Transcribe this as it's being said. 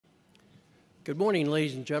Good morning,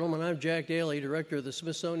 ladies and gentlemen. I'm Jack Daly, Director of the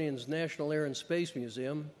Smithsonian's National Air and Space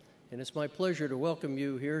Museum, and it's my pleasure to welcome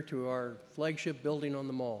you here to our flagship building on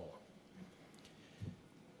the Mall.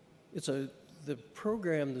 The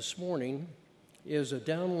program this morning is a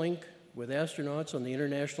downlink with astronauts on the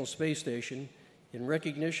International Space Station in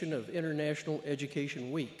recognition of International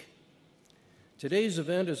Education Week. Today's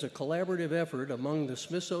event is a collaborative effort among the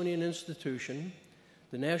Smithsonian Institution,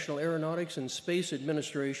 the National Aeronautics and Space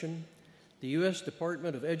Administration, the U.S.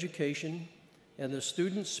 Department of Education, and the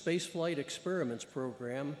Student Spaceflight Experiments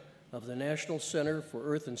Program of the National Center for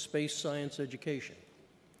Earth and Space Science Education.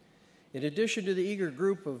 In addition to the eager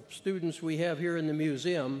group of students we have here in the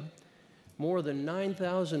museum, more than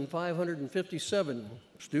 9,557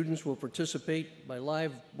 students will participate by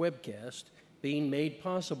live webcast being made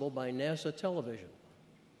possible by NASA television.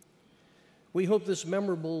 We hope this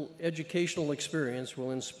memorable educational experience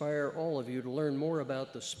will inspire all of you to learn more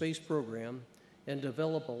about the space program and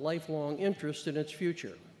develop a lifelong interest in its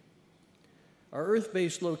future. Our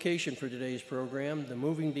Earth-based location for today's program, the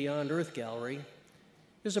Moving Beyond Earth Gallery,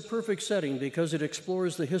 is a perfect setting because it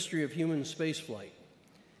explores the history of human spaceflight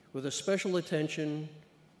with a special attention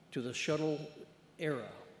to the shuttle era.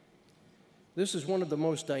 This is one of the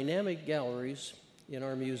most dynamic galleries in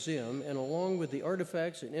our museum, and along with the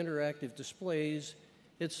artifacts and interactive displays,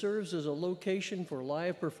 it serves as a location for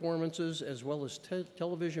live performances as well as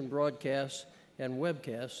television broadcasts and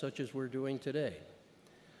webcasts such as we're doing today.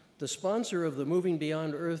 The sponsor of the Moving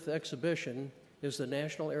Beyond Earth exhibition is the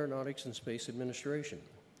National Aeronautics and Space Administration.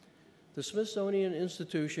 The Smithsonian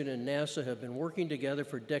Institution and NASA have been working together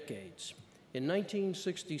for decades. In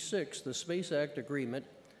 1966, the Space Act Agreement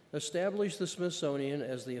established the Smithsonian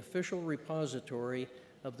as the official repository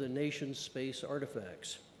of the nation's space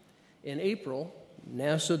artifacts. In April,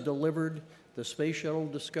 NASA delivered the Space Shuttle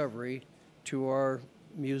Discovery to our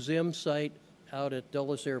museum site out at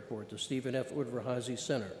Dulles Airport, the Stephen F. Udvar-Hazy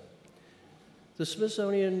Center. The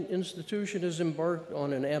Smithsonian Institution has embarked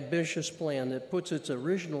on an ambitious plan that puts its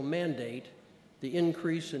original mandate, the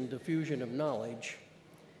increase in diffusion of knowledge,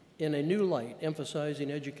 in a new light,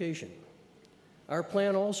 emphasizing education. Our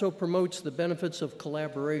plan also promotes the benefits of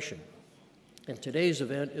collaboration, and today's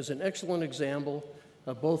event is an excellent example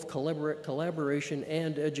of both collaboration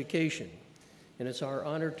and education, and it's our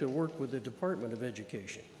honor to work with the Department of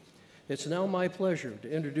Education. It's now my pleasure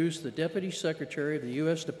to introduce the Deputy Secretary of the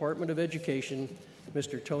U.S. Department of Education,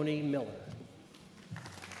 Mr. Tony Miller.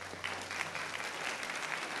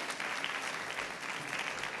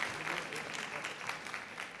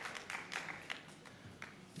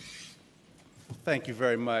 Thank you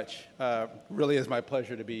very much. Really is my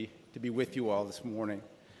pleasure to be with you all this morning.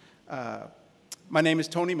 My name is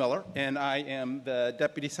Tony Miller, and I am the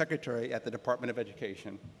Deputy Secretary at the Department of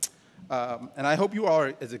Education. And I hope you all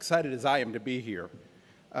are as excited as I am to be here.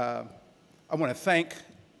 I want to thank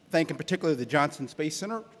in particular the Johnson Space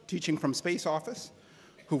Center, Teaching from Space Office,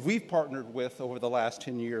 who we've partnered with over the last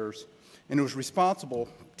 10 years, and who is responsible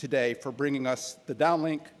today for bringing us the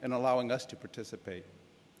downlink and allowing us to participate.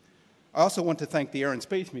 I also want to thank the Air and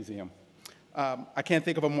Space Museum. I can't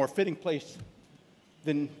think of a more fitting place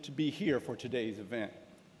than to be here for today's event.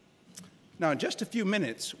 Now, in just a few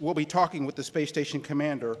minutes, we'll be talking with the Space Station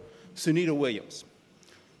Commander, Suni Williams.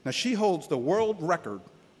 Now, she holds the world record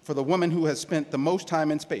for the woman who has spent the most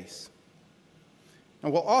time in space.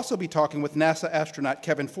 And we'll also be talking with NASA astronaut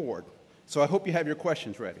Kevin Ford, so I hope you have your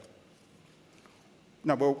questions ready.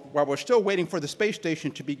 Now, while we're still waiting for the space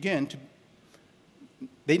station to begin,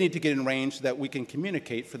 they need to get in range so that we can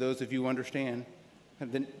communicate, for those of you who understand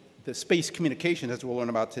the space communication as we'll learn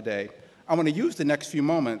about today. I want to use the next few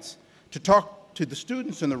moments to talk to the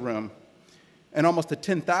students in the room and almost the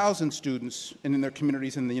 10,000 students in their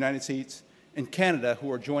communities in the United States and Canada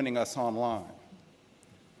who are joining us online.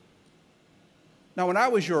 Now, when I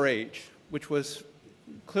was your age, which was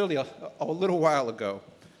clearly a little while ago,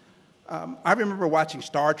 I remember watching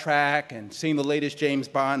Star Trek and seeing the latest James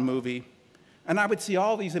Bond movie, and I would see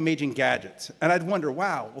all these amazing gadgets, and I'd wonder,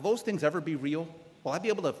 wow, will those things ever be real? Will I be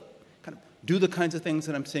able to kind of do the kinds of things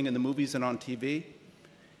that I'm seeing in the movies and on TV?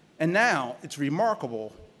 And now it's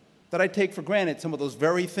remarkable that I take for granted some of those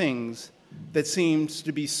very things that seemed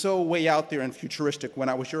to be so way out there and futuristic when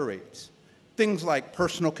I was your age. Things like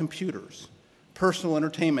personal computers, personal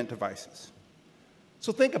entertainment devices.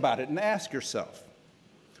 So think about it and ask yourself,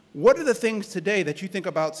 what are the things today that you think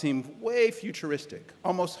about seem way futuristic,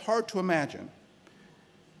 almost hard to imagine?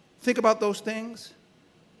 Think about those things.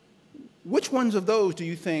 Which ones of those do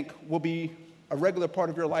you think will be a regular part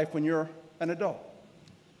of your life when you're an adult?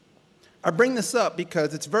 I bring this up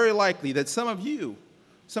because it's very likely that some of you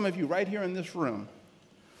right here in this room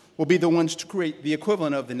will be the ones to create the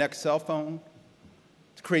equivalent of the next cell phone,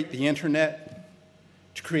 to create the internet,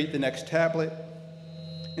 to create the next tablet,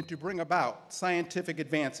 and to bring about scientific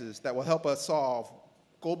advances that will help us solve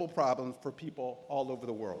global problems for people all over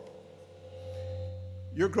the world.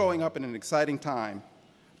 You're growing up in an exciting time,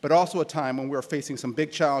 but also a time when we're facing some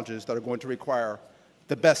big challenges that are going to require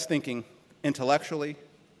the best thinking intellectually,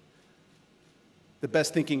 the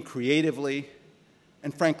best thinking creatively,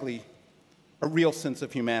 and frankly, a real sense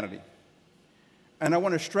of humanity. And I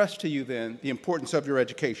want to stress to you then the importance of your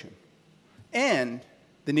education and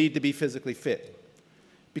the need to be physically fit,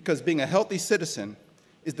 because being a healthy citizen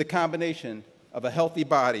is the combination of a healthy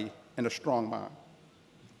body and a strong mind.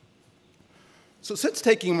 So since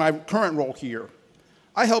taking my current role here,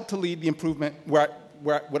 I help to lead the improvement,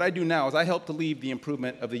 what I do now is I help to lead the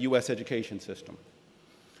improvement of the U.S. education system.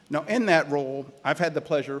 Now, in that role, I've had the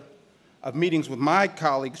pleasure of meetings with my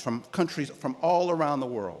colleagues from countries from all around the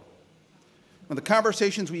world. And the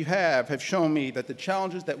conversations we have shown me that the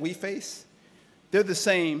challenges that we face, they're the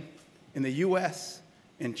same in the U.S.,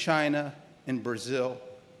 in China, in Brazil,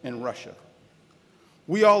 in Russia.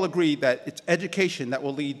 We all agree that it's education that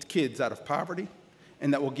will lead kids out of poverty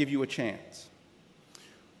and that will give you a chance.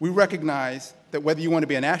 We recognize that whether you want to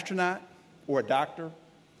be an astronaut or a doctor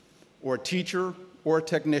or a teacher or a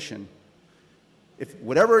technician, if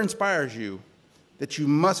whatever inspires you, that you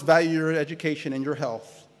must value your education and your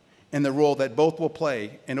health and the role that both will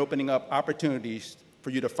play in opening up opportunities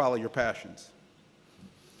for you to follow your passions.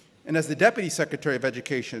 And as the Deputy Secretary of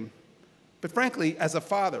Education, but frankly, as a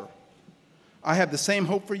father, I have the same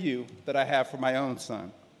hope for you that I have for my own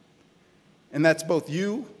son. And that's both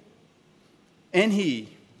you and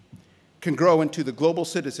he can grow into the global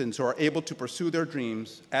citizens who are able to pursue their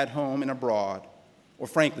dreams at home and abroad, or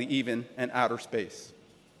frankly, even in outer space.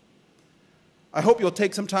 I hope you'll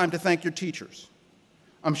take some time to thank your teachers.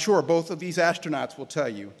 I'm sure both of these astronauts will tell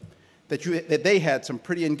you that they had some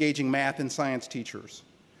pretty engaging math and science teachers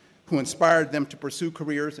who inspired them to pursue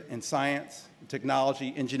careers in science,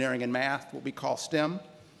 technology, engineering, and math, what we call STEM.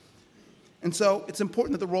 And so it's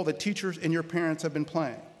important that the role that teachers and your parents have been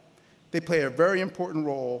playing. They play a very important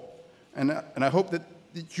role, and I hope that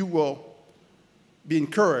you will be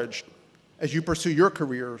encouraged as you pursue your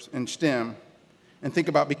careers in STEM and think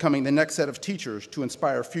about becoming the next set of teachers to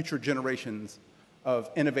inspire future generations of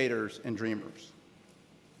innovators and dreamers.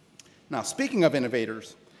 Now, speaking of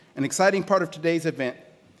innovators, an exciting part of today's event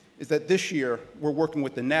is that this year we're working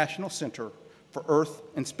with the National Center for Earth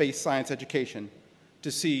and Space Science Education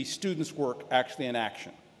to see students' work actually in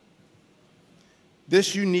action.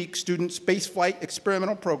 This unique student spaceflight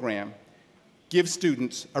experimental program gives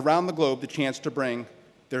students around the globe the chance to bring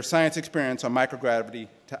their science experience on microgravity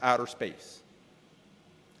to outer space.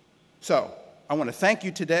 So, I want to thank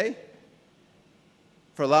you today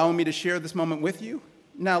for allowing me to share this moment with you.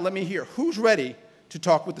 Now let me hear, who's ready to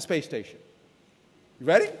talk with the space station? You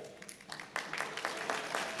ready?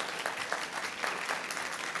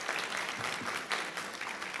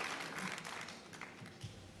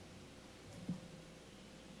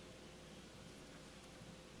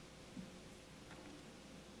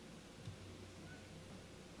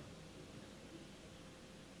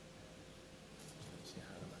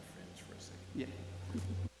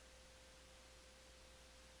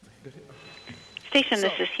 Station,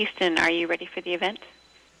 this is Houston. Are you ready for the event?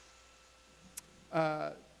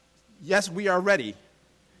 Yes, we are ready.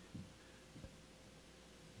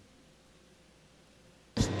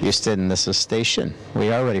 Houston, this is Station.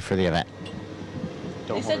 We are ready for the event.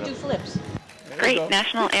 They said do flips. Great.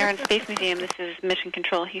 National Air and Space Museum, this is Mission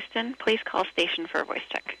Control Houston. Please call Station for a voice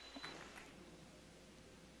check.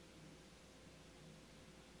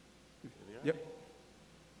 Yep.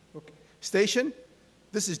 Okay. Station,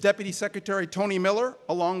 this is Deputy Secretary Tony Miller,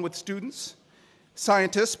 along with students,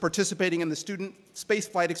 scientists participating in the Student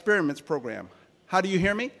Spaceflight Experiments Program. How do you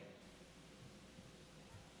hear me?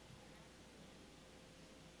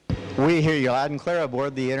 We hear you loud and clear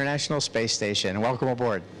aboard the International Space Station. Welcome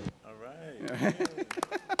aboard. All right.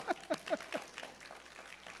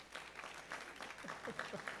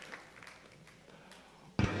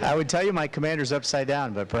 I would tell you my commander's upside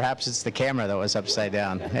down, but perhaps it's the camera that was upside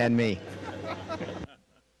down, and me.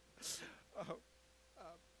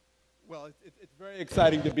 Well, it's very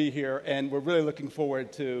exciting to be here, and we're really looking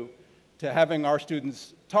forward to having our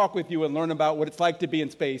students talk with you and learn about what it's like to be in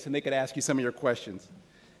space, and they could ask you some of your questions.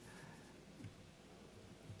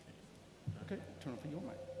 Okay, turn off your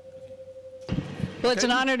mic. Well, it's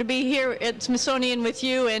an honor to be here at Smithsonian with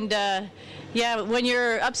you, and yeah, when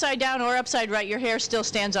you're upside down or upside right, your hair still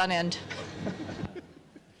stands on end.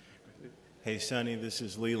 Hey, Suni, this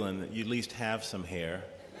is Leland. You at least have some hair.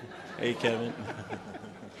 Hey, Kevin.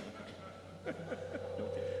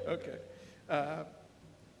 Okay.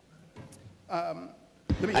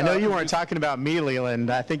 I know you weren't talking about me, Leland.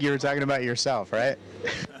 I think you were talking about yourself, right?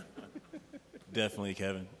 Definitely,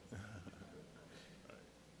 Kevin.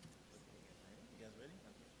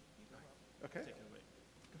 Okay.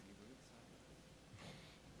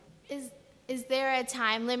 Is there a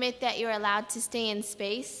time limit that you're allowed to stay in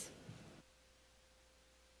space?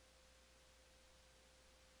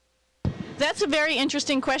 That's a very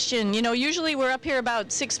interesting question. You know, usually we're up here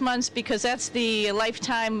about 6 months because that's the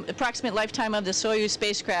approximate lifetime of the Soyuz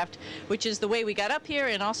spacecraft, which is the way we got up here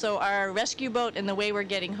and also our rescue boat and the way we're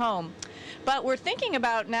getting home. But we're thinking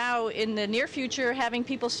about now in the near future having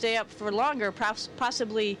people stay up for longer,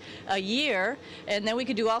 possibly a year, and then we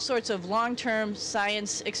could do all sorts of long-term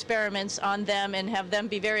science experiments on them and have them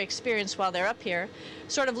be very experienced while they're up here,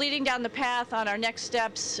 sort of leading down the path on our next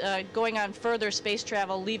steps, going on further space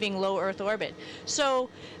travel, leaving low Earth orbit. So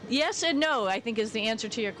yes and no, I think, is the answer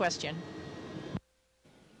to your question.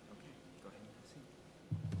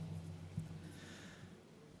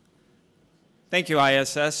 Thank you,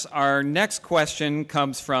 ISS. Our next question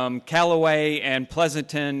comes from Callaway and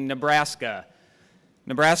Pleasanton, Nebraska.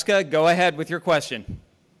 Nebraska, go ahead with your question.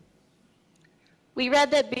 We read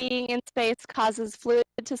that being in space causes fluid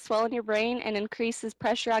to swell in your brain and increases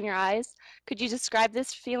pressure on your eyes. Could you describe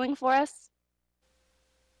this feeling for us?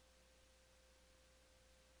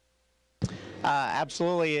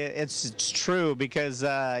 Absolutely, it's true because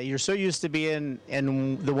you're so used to being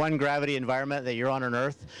in the one gravity environment that you're on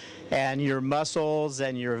Earth, and your muscles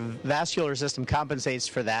and your vascular system compensates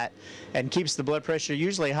for that and keeps the blood pressure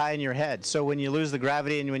usually high in your head. So when you lose the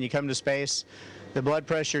gravity and when you come to space, the blood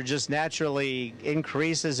pressure just naturally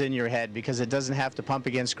increases in your head because it doesn't have to pump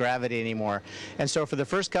against gravity anymore. And so for the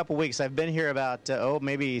first couple weeks, I've been here about,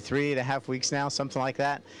 maybe 3.5 weeks now, something like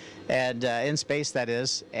that, and in space, that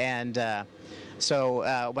is. And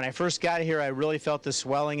so when I first got here, I really felt the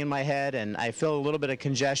swelling in my head, and I feel a little bit of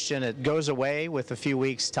congestion. It goes away with a few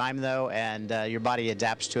weeks' time, though, and your body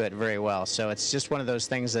adapts to it very well. So it's just one of those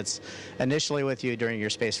things that's initially with you during your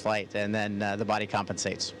space flight, and then the body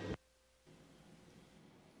compensates.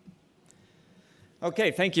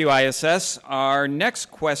 Okay, thank you, ISS. Our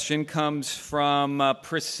next question comes from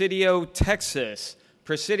Presidio, Texas.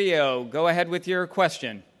 Presidio, go ahead with your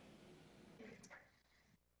question.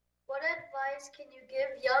 What advice can you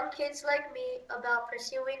give young kids like me about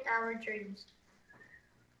pursuing our dreams?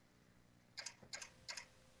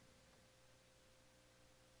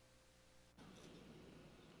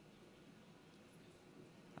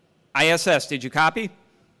 ISS, did you copy?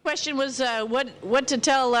 Question was what to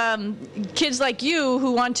tell kids like you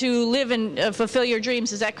who want to live and fulfill your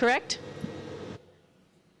dreams. Is that correct?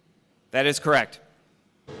 That is correct.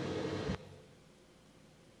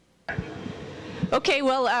 Okay,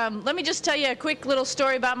 well, let me just tell you a quick little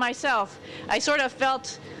story about myself. I sort of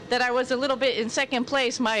felt that I was a little bit in second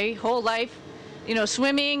place my whole life. You know,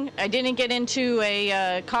 swimming, I didn't get into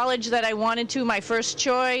a college that I wanted to, my first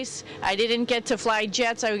choice. I didn't get to fly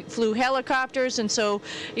jets. I flew helicopters, and so,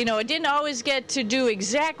 you know, I didn't always get to do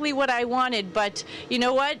exactly what I wanted, but you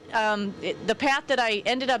know what? The path that I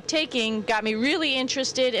ended up taking got me really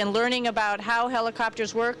interested in learning about how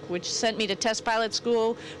helicopters work, which sent me to test pilot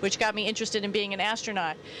school, which got me interested in being an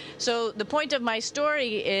astronaut. So the point of my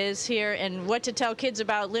story is here, and what to tell kids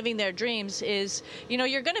about living their dreams is, you know,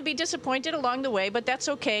 you're going to be disappointed along the way, but that's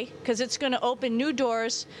okay, because it's going to open new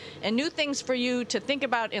doors and new things for you to think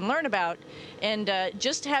about and learn about, and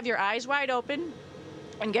just have your eyes wide open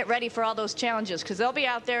and get ready for all those challenges, because they'll be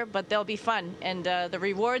out there, but they'll be fun, and the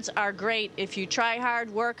rewards are great if you try hard,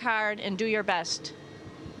 work hard, and do your best.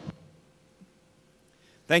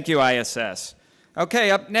 Thank you, ISS.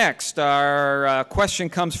 Okay, up next, our question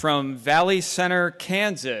comes from Valley Center,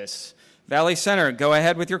 Kansas. Valley Center, go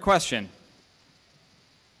ahead with your question.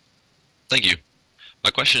 Thank you. My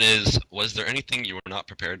question is, was there anything you were not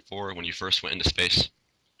prepared for when you first went into space?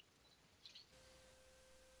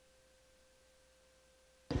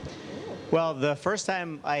 Well, the first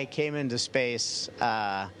time I came into space,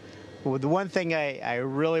 the one thing I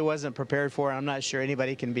really wasn't prepared for, and I'm not sure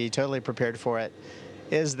anybody can be totally prepared for it,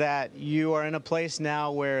 is that you are in a place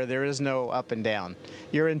now where there is no up and down.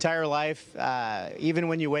 Your entire life, even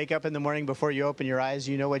when you wake up in the morning before you open your eyes,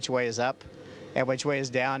 you know which way is up and which way is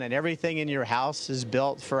down, and everything in your house is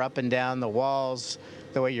built for up and down. The walls,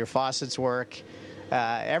 the way your faucets work,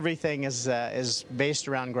 everything is based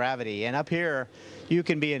around gravity. And up here, you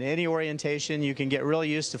can be in any orientation. You can get really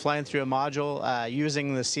used to flying through a module,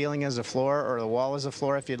 using the ceiling as a floor or the wall as a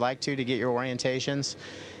floor if you'd like to get your orientations.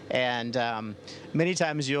 And many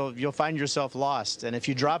times you'll find yourself lost. And if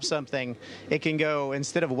you drop something, it can go,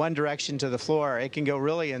 instead of one direction to the floor, it can go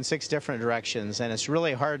really in 6 different directions. And it's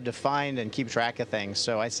really hard to find and keep track of things.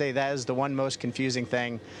 So I'd say that is the one most confusing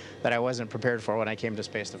thing that I wasn't prepared for when I came to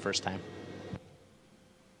space the first time.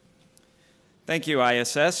 Thank you,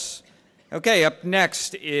 ISS. Okay, up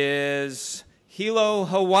next is Hilo,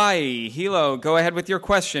 Hawaii. Hilo, go ahead with your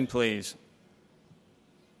question, please.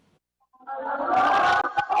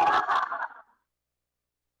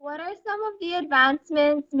 What are some of the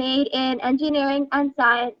advancements made in engineering and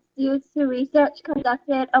science due to research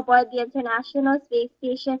conducted aboard the International Space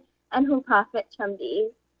Station, and who profits from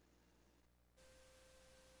these?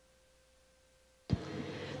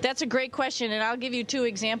 That's a great question, and I'll give you 2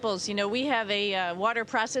 examples. You know, we have a water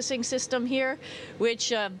processing system here,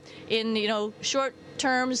 which in short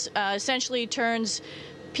terms essentially turns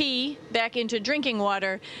pee back into drinking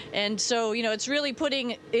water, and so it's really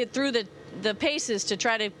putting it through the paces to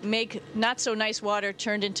try to make not so nice water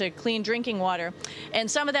turned into clean drinking water. And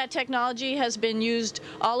some of that technology has been used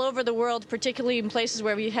all over the world, particularly in places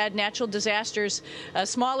where we had natural disasters, a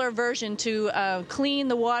smaller version to clean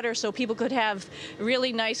the water so people could have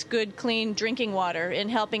really nice, good, clean drinking water, and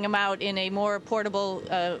helping them out in a more portable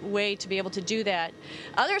way to be able to do that.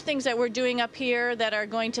 Other things that we're doing up here that are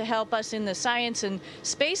going to help us in the science and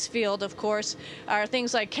space field, of course, are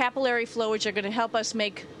things like capillary flow, which are going to help us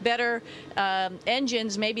make better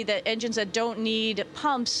engines, maybe the engines that don't need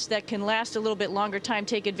pumps that can last a little bit longer time,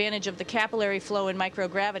 take advantage of the capillary flow and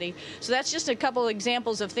microgravity. So that's just a couple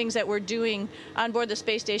examples of things that we're doing on board the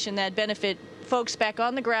space station that benefit folks back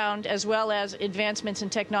on the ground, as well as advancements in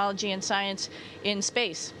technology and science in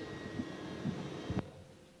space.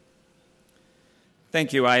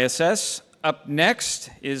 Thank you, ISS. Up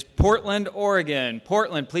next is Portland, Oregon.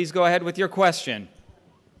 Portland, please go ahead with your question.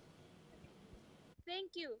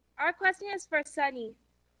 Thank you. Our question is for Suni.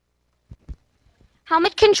 How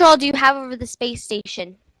much control do you have over the space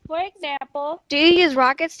station? For example, Do you use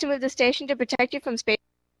rockets to move the station to protect you from space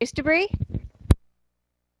debris?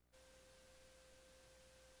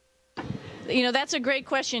 That's a great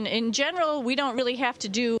question. In general, we don't really have to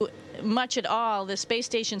do much at all. The space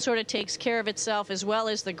station sort of takes care of itself, as well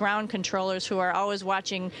as the ground controllers who are always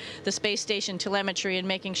watching the space station telemetry and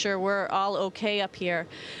making sure we're all okay up here.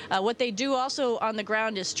 What they do also on the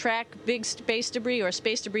ground is track big space debris, or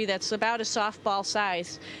space debris that's about a softball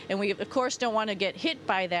size. And we, of course, don't want to get hit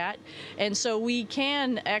by that. And so we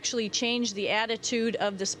can actually change the attitude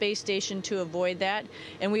of the space station to avoid that.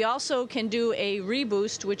 And we also can do a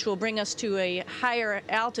reboost, which will bring us to a higher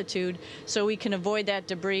altitude so we can avoid that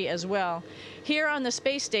debris as well. Here on the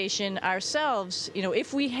space station ourselves,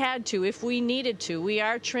 if we had to, if we needed to, we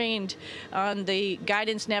are trained on the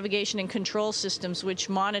guidance, navigation, and control systems, which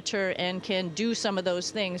monitor and can do some of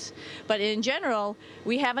those things. But in general,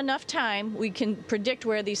 we have enough time. We can predict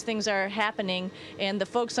where these things are happening, and the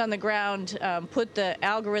folks on the ground put the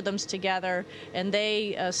algorithms together, and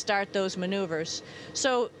they start those maneuvers.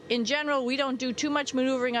 So in general, we don't do too much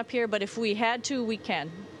maneuvering up here, but if we had to, we can.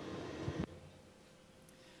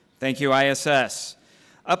 Thank you, ISS.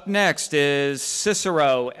 Up next is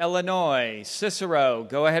Cicero, Illinois. Cicero,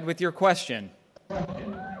 go ahead with your question.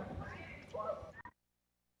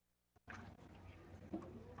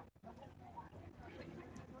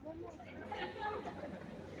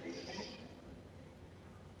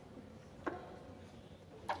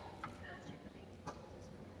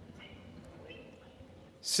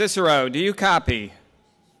 Cicero, do you copy?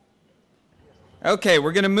 Okay,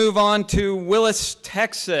 we're going to move on to Willis,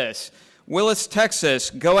 Texas. Willis, Texas,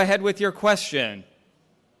 go ahead with your question.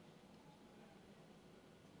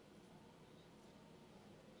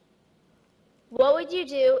 What would you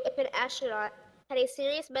do if an astronaut had a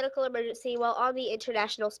serious medical emergency while on the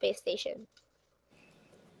International Space Station?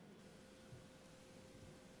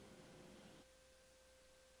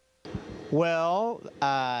 Well,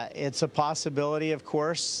 it's a possibility, of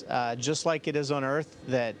course, just like it is on Earth,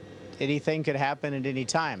 that anything could happen at any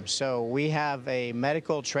time. So we have a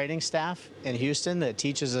medical training staff in Houston that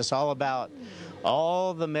teaches us all about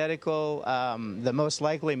all the medical, the most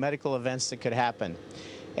likely medical events that could happen.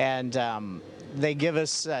 And they give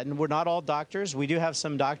us, we're not all doctors. We do have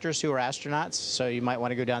some doctors who are astronauts, so you might want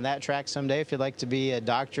to go down that track someday if you'd like to be a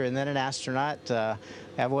doctor and then an astronaut. I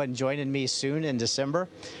have one joining me soon in December.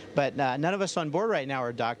 But none of us on board right now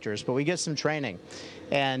are doctors, but we get some training.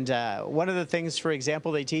 And one of the things, for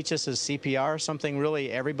example, they teach us is CPR, something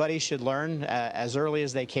really everybody should learn as early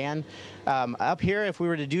as they can. Up here, if we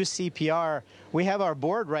were to do CPR, we have our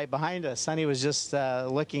board right behind us. Sunny was just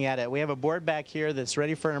looking at it. We have a board back here that's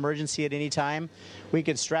ready for an emergency at any time. We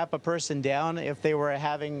could strap a person down if they were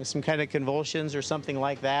having some kind of convulsions or something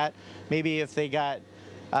like that. Maybe if they got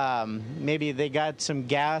some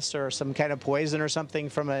gas or some kind of poison or something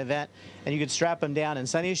from an event, and you could strap them down. And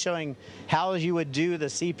Sunny's showing how you would do the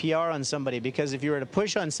CPR on somebody, because if you were to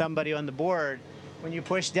push on somebody on the board, when you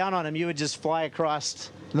push down on them, you would just fly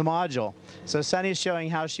across the module. So Sunny's showing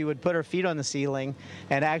how she would put her feet on the ceiling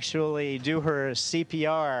and actually do her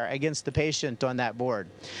CPR against the patient on that board.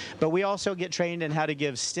 But we also get trained in how to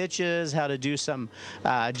give stitches, how to do some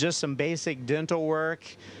just some basic dental work,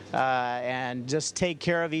 and just take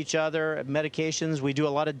care of each other, medications. We do a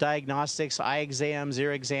lot of diagnostics, eye exams,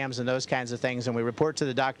 ear exams, and those kinds of things, and we report to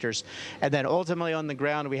the doctors. And then ultimately on the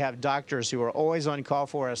ground, we have doctors who are always on call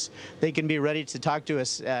for us. They can be ready to talk to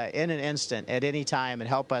us in an instant at any time and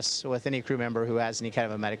help us with any crew member who has any kind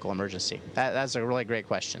of a medical emergency. That's a really great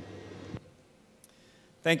question.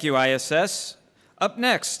 Thank you, ISS. Up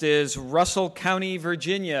next is Russell County,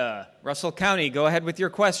 Virginia. Russell County, go ahead with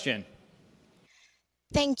your question.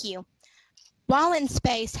 Thank you. While in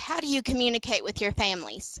space, how do you communicate with your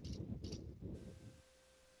families?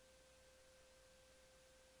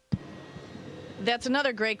 That's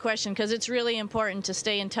another great question, because it's really important to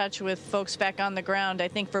stay in touch with folks back on the ground. I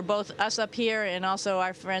think for both us up here and also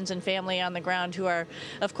our friends and family on the ground who are,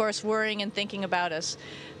 of course, worrying and thinking about us.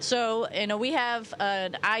 So, we have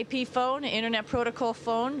an IP phone, Internet Protocol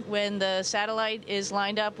phone. When the satellite is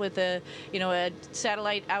lined up with a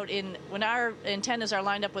satellite out in, when our antennas are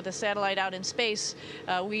lined up with a satellite out in space,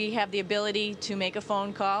 we have the ability to make a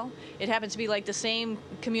phone call. It happens to be like the same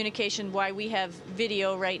communication why we have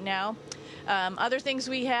video right now. Other things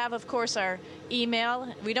we have, of course, are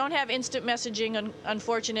email. We don't have instant messaging,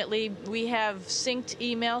 unfortunately. We have synced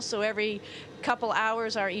email, so every couple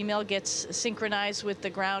hours our email gets synchronized with the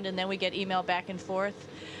ground, and then we get email back and forth.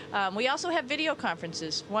 We also have video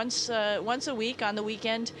conferences. Once a week on the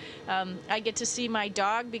weekend, I get to see my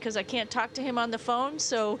dog because I can't talk to him on the phone,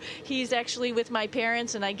 so he's actually with my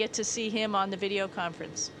parents, and I get to see him on the video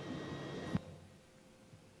conference.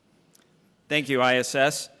 Thank you,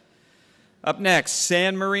 ISS. Up next,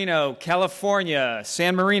 San Marino, California.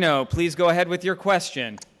 San Marino, please go ahead with your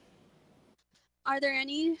question. Are there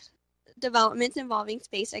any developments involving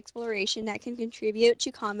space exploration that can contribute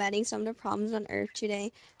to combating some of the problems on Earth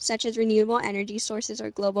today, such as renewable energy sources or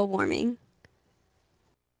global warming?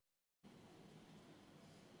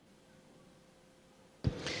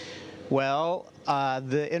 Well,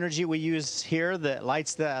 the energy we use here that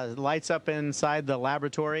lights up inside the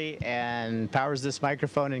laboratory and powers this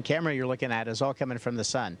microphone and camera you're looking at is all coming from the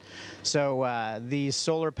sun. So these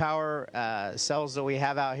solar power cells that we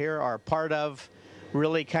have out here are part of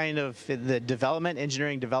really kind of the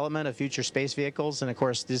engineering development of future space vehicles. And of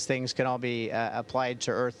course, these things can all be applied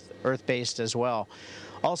to Earth-based as well.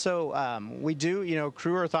 Also, we do,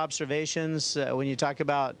 crew Earth observations. When you talk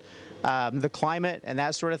about the climate and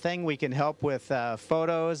that sort of thing, we can help with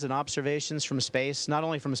photos and observations from space, not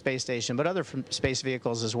only from a space station, but other space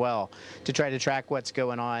vehicles as well, to try to track what's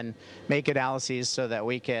going on, make analyses so that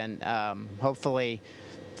we can hopefully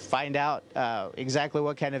find out exactly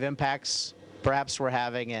what kind of impacts perhaps we're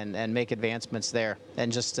having and make advancements there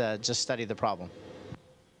and just study the problem.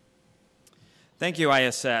 Thank you,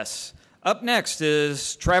 ISS. Up next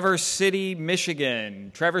is Traverse City,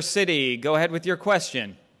 Michigan. Traverse City, go ahead with your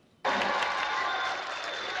question.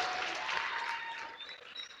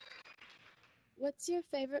 What's your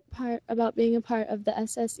favorite part about being a part of the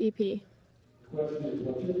SSEP? What's your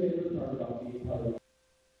favorite part about being part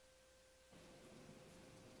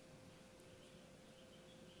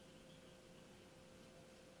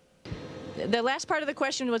of the last part of the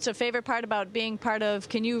question? What's a favorite part about being part of?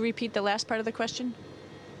 Can you repeat the last part of the question?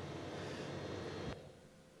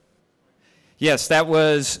 Yes, that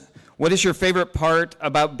was, what is your favorite part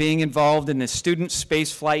about being involved in the Student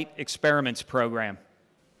Spaceflight Experiments program?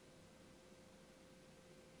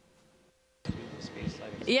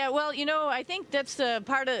 Yeah, well, I think that's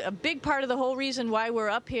a big part of the whole reason why we're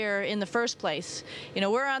up here in the first place.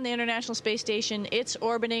 We're on the International Space Station. It's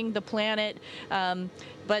orbiting the planet.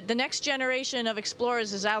 But the next generation of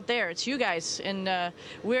explorers is out there. It's you guys, and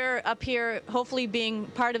we're up here hopefully being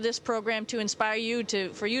part of this program to inspire you,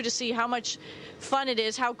 for you to see how much fun it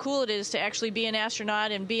is, how cool it is to actually be an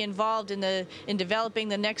astronaut and be involved in developing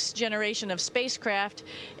the next generation of spacecraft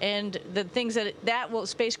and the things that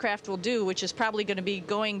spacecraft will do, which is probably going to be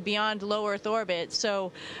going beyond low Earth orbit.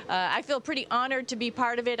 So I feel pretty honored to be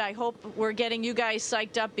part of it. I hope we're getting you guys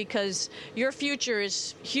psyched up because your future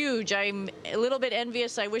is huge. I'm a little bit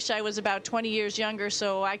envious. I wish I was about 20 years younger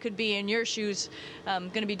so I could be in your shoes,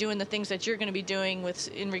 going to be doing the things that you're going to be doing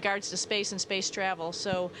in regards to space and space travel.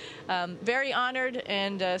 So very honored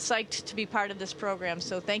and psyched to be part of this program.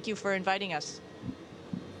 So thank you for inviting us.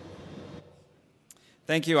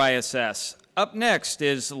 Thank you, ISS. Up next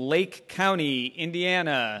is Lake County,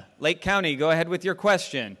 Indiana. Lake County, go ahead with your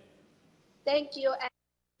question. Thank you. Is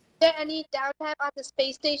there any downtime on the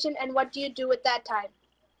space station, and what do you do with that time?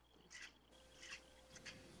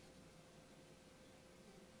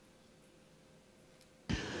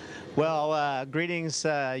 Well, greetings.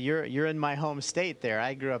 You're in my home state there.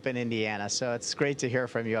 I grew up in Indiana, so it's great to hear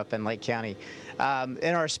from you up in Lake County.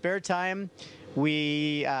 In our spare time,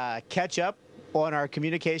 we catch up on our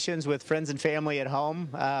communications with friends and family at home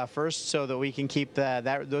first, so that we can keep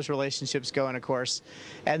those relationships going, of course.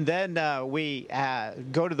 And then we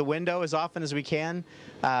go to the window as often as we can.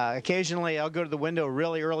 Occasionally, I'll go to the window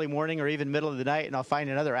really early morning or even middle of the night, and I'll find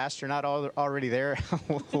another astronaut already there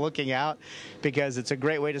looking out, because it's a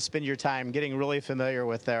great way to spend your time getting really familiar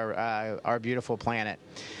with our beautiful planet.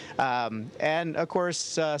 And of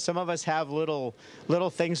course, some of us have little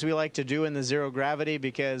things we like to do in the zero gravity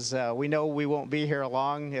because we know we won't be here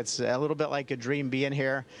long. It's a little bit like a dream being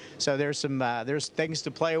here. So there's things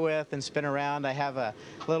to play with and spin around. I have a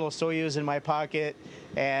little Soyuz in my pocket,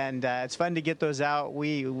 and it's fun to get those out.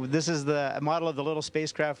 This is the model of the little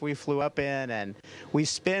spacecraft we flew up in, and we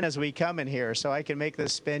spin as we come in here, so I can make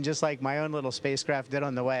this spin just like my own little spacecraft did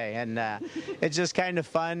on the way. And it's just kind of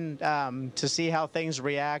fun to see how things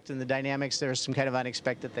react and the dynamics. There's some kind of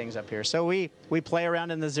unexpected things up here. So we play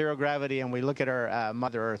around in the zero gravity, and we look at our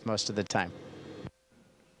Mother Earth most of the time.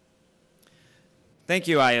 Thank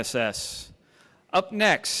you, ISS. Up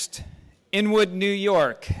next, Inwood, New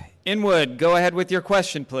York. Inwood, go ahead with your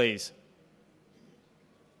question, please.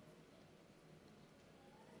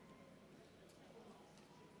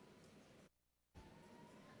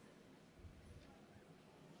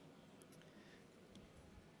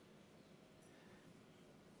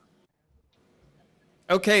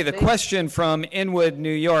 Okay, the question from Inwood, New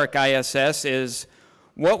York, ISS is,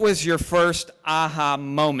 what was your first aha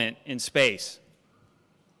moment in space?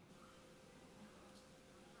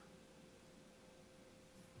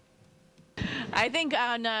 I think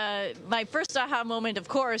on my first aha moment, of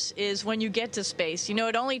course, is when you get to space. You know,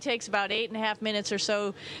 it only takes about 8.5 minutes or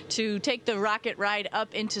so to take the rocket ride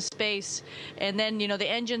up into space. And then, you know, the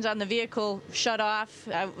engines on the vehicle shut off.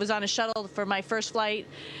 I was on a shuttle for my first flight.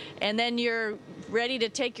 And then you're ready to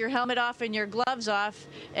take your helmet off and your gloves off.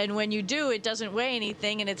 And when you do, it doesn't weigh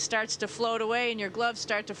anything, and it starts to float away, and your gloves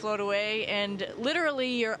start to float away, and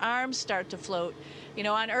literally your arms start to float. You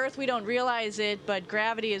know, on Earth, we don't realize it, but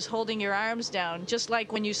gravity is holding your arms down. Just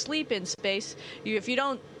like when you sleep in space, if you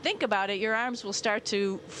don't think about it, your arms will start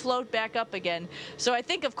to float back up again. So I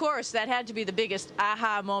think, of course, that had to be the biggest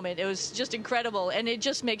aha moment. It was just incredible, and it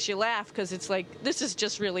just makes you laugh because it's like, this is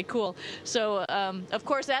just really cool. So, of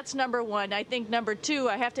course, that's number one. I think number two,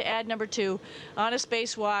 I have to add number two, on a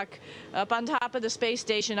spacewalk, up on top of the space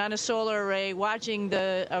station on a solar array, watching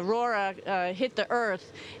the aurora hit the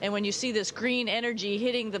Earth, and when you see this green energy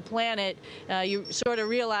hitting the planet, you sort of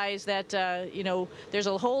realize that, you know, there's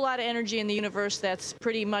a whole lot of energy in the universe that's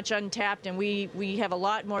pretty much untapped, and we have a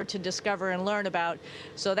lot more to discover and learn about.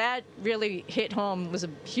 So that really hit home, was a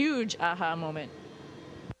huge aha moment.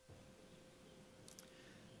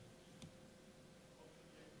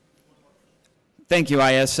 Thank you,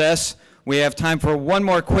 ISS. We have time for one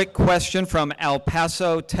more quick question from El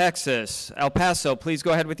Paso, Texas. El Paso, please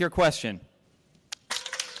go ahead with your question.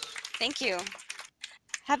 Thank you.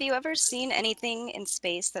 Have you ever seen anything in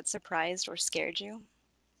space that surprised or scared you?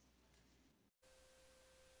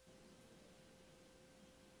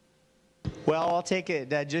 Well, I'll take it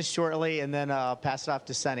just shortly, and then I'll pass it off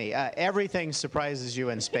to Sunny. Everything surprises you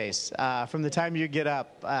in space. From the time you get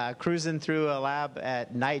up, cruising through a lab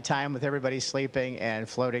at nighttime with everybody sleeping and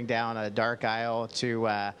floating down a dark aisle,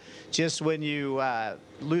 to just when you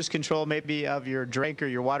lose control maybe of your drink or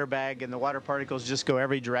your water bag, and the water particles just go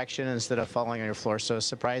every direction instead of falling on your floor. So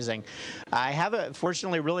surprising. I haven't,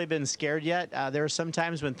 fortunately, really been scared yet. There are some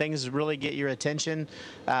times when things really get your attention.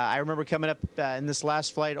 I remember coming up in this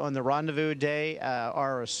last flight on the Rendezvous day.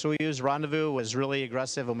 Our Soyuz rendezvous was really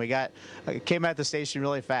aggressive, and we came at the station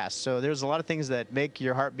really fast. So there's a lot of things that make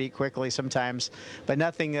your heart beat quickly sometimes, but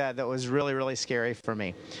nothing that was really, really scary for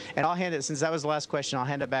me. And I'll hand it, since that was the last question, I'll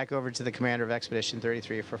hand it back over to the commander of Expedition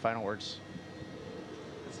 33 for final words.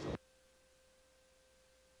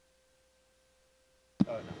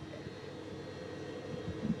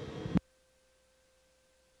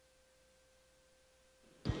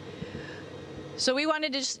 So we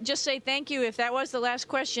wanted to just say thank you, if that was the last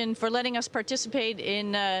question, for letting us participate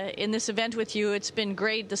in this event with you. It's been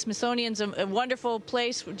great. The Smithsonian's a wonderful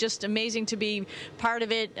place, just amazing to be part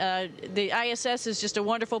of it. The ISS is just a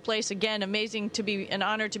wonderful place. Again, amazing to be, an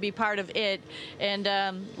honor to be part of it. And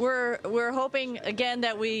we're hoping again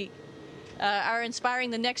that we are inspiring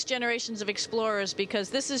the next generations of explorers, because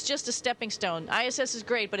this is just a stepping stone. ISS is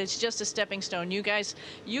great, but it's just a stepping stone. You guys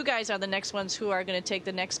are the next ones who are going to take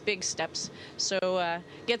the next big steps. So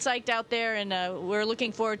get psyched out there, and we're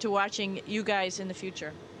looking forward to watching you guys in the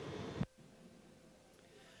future.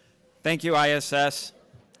 Thank you, ISS.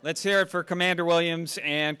 Let's hear it for Commander Williams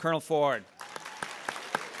and Colonel Ford.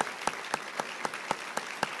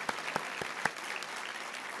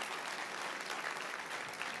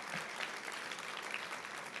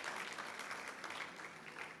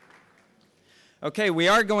 Okay, we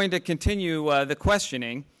are going to continue the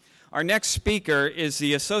questioning. Our next speaker is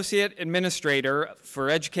the Associate Administrator for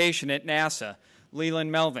Education at NASA,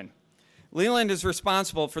 Leland Melvin. Leland is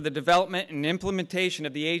responsible for the development and implementation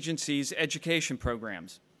of the agency's education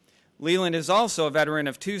programs. Leland is also a veteran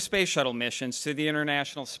of 2 space shuttle missions to the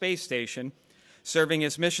International Space Station, serving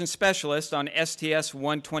as mission specialist on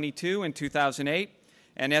STS-122 in 2008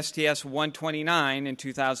 and STS-129 in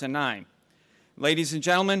 2009. Ladies and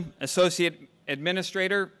gentlemen, Associate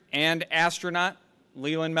Administrator and astronaut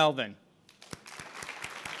Leland Melvin.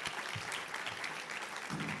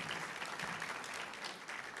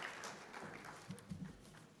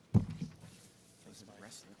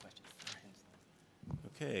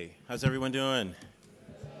 Okay, how's everyone doing? Did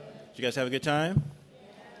you guys have a good time?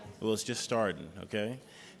 Well, it's just starting, okay?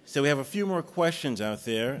 So we have a few more questions out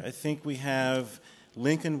there. I think we have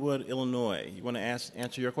Lincolnwood, Illinois. You want to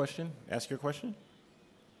answer your question? Ask your question?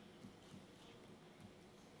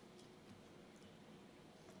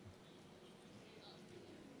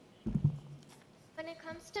 When it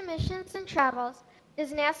comes to missions and travels,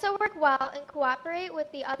 does NASA work well and cooperate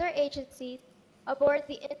with the other agencies aboard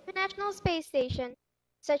the International Space Station,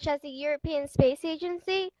 such as the European Space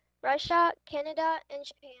Agency, Russia, Canada, and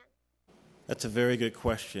Japan? That's a very good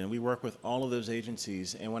question. We work with all of those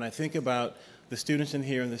agencies, and when I think about the students in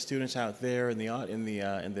here and the students out there in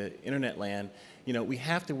the internet land, you know, we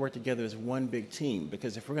have to work together as one big team,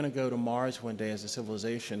 because if we're going to go to Mars one day as a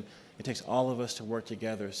civilization, it takes all of us to work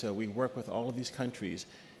together. So we work with all of these countries.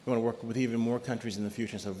 We want to work with even more countries in the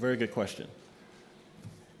future. So very good question.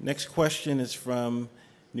 Next question is from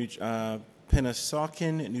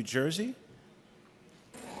Pennsauken, New Jersey.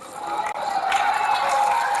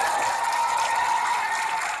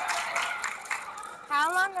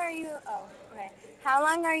 How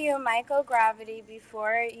long are you in microgravity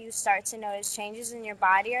before you start to notice changes in your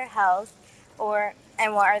body or health,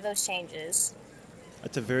 and what are those changes?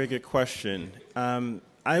 That's a very good question.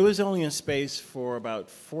 I was only in space for about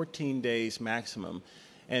 14 days maximum.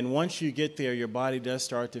 And once you get there, your body does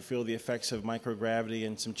start to feel the effects of microgravity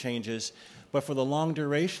and some changes. But for the long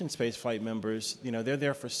duration spaceflight members, you know, they're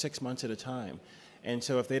there for 6 months at a time. And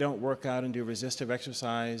so if they don't work out and do resistive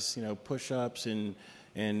exercise, you know, push-ups and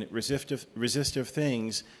resistive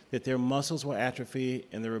things, that their muscles will atrophy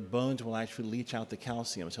and their bones will actually leach out the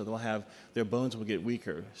calcium. So their bones will get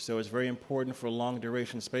weaker. So it's very important for long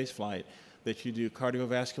duration spaceflight that you do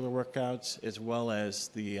cardiovascular workouts as well as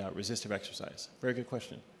the resistive exercise. Very good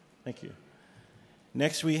question. Thank you.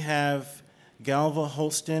 Next we have Galva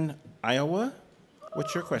Holston, Iowa.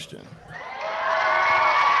 What's your question?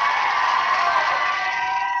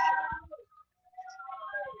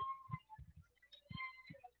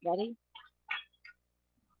 Ready?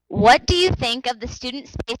 What do you think of the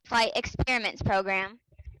Student Spaceflight Experiments program?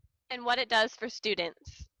 And what it does for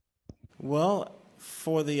students? Well,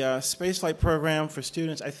 for the spaceflight program for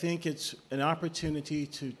students, I think it's an opportunity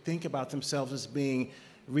to think about themselves as being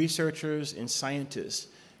researchers and scientists.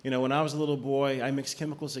 You know, when I was a little boy, I mixed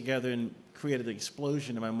chemicals together and created an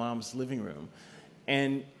explosion in my mom's living room.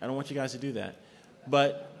 And I don't want you guys to do that.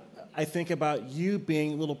 But I think about you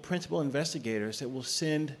being little principal investigators that will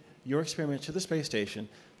send your experiments to the space station.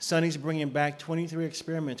 Suni's bringing back 23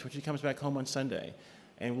 experiments when she comes back home on Sunday.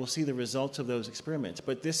 And we'll see the results of those experiments.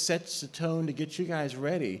 But this sets the tone to get you guys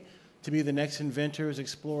ready to be the next inventors,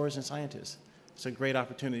 explorers, and scientists. It's a great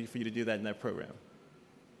opportunity for you to do that in that program.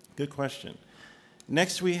 Good question.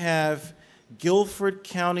 Next we have Guilford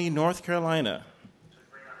County, North Carolina.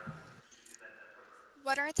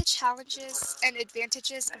 What are the challenges and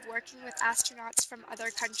advantages of working with astronauts from other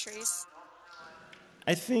countries?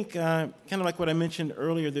 I think, kind of like what I mentioned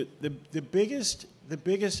earlier, the biggest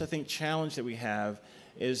I think challenge that we have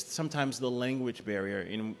is sometimes the language barrier.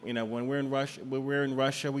 You know, when we're in Russia,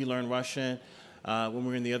 we learn Russian. When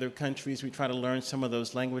we're in the other countries, we try to learn some of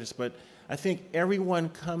those languages. But I think everyone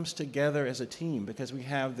comes together as a team because we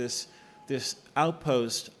have this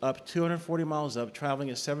outpost up 240 miles up, traveling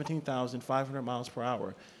at 17,500 miles per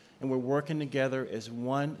hour. And we're working together as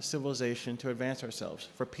one civilization to advance ourselves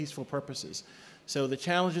for peaceful purposes. So the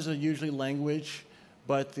challenges are usually language,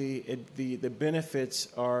 but the benefits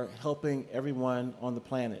are helping everyone on the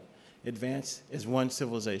planet advance as one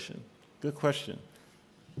civilization. Good question.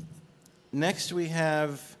 Next we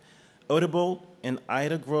have Odebolt in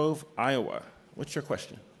Ida Grove, Iowa. What's your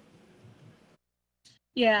question?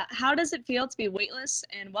 Yeah, how does it feel to be weightless,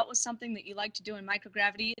 and what was something that you liked to do in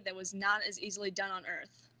microgravity that was not as easily done on Earth?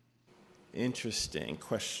 Interesting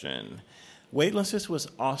question. Weightlessness was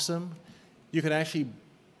awesome. You could actually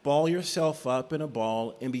ball yourself up in a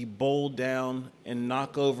ball and be bowled down and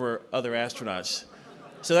knock over other astronauts.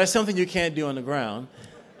 So that's something you can't do on the ground.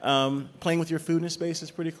 Playing with your food in space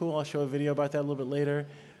is pretty cool. I'll show a video about that a little bit later.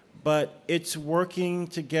 But it's working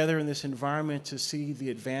together in this environment to see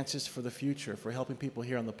the advances for the future, for helping people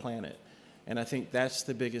here on the planet. And I think that's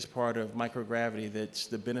the biggest part of microgravity, that's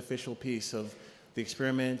the beneficial piece of the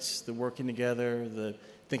experiments, the working together, the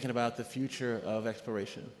thinking about the future of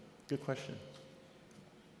exploration. Good question.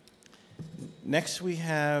 Next we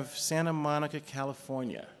have Santa Monica,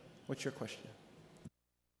 California. What's your question?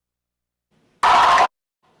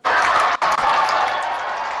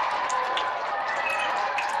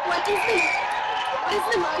 What is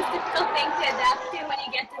the most difficult thing to adapt to when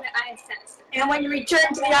you get to the ISS? And when you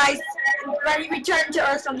return to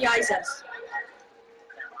Earth from the ISS?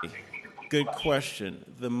 Good question.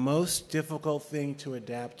 The most difficult thing to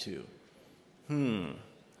adapt to?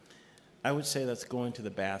 I would say that's going to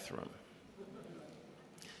the bathroom.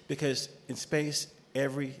 Because in space,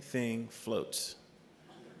 everything floats.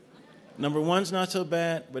 Number one's not so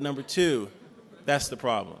bad, but number two, that's the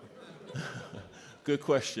problem. Good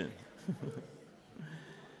question.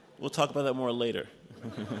 We'll talk about that more later.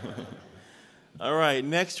 All right,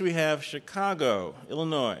 next we have Chicago,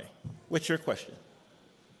 Illinois. What's your question?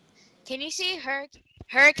 Can you see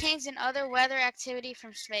hurricanes and other weather activity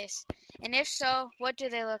from space? And if so, what do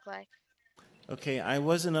they look like? Okay, I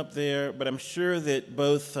wasn't up there, but I'm sure that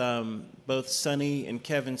both Suni and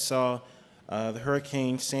Kevin saw the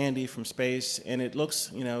Hurricane Sandy from space, and it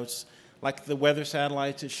looks, you know, it's like the weather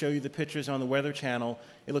satellites that show you the pictures on the Weather Channel.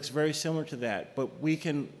 It looks very similar to that, but we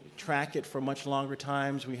can track it for much longer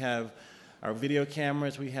times. We have our video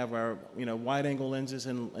cameras, we have our wide-angle lenses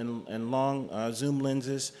and long zoom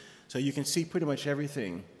lenses, so you can see pretty much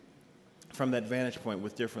everything from that vantage point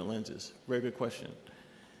with different lenses. Very good question.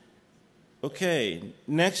 Okay,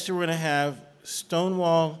 next we're going to have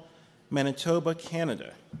Stonewall, Manitoba,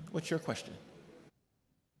 Canada. What's your question?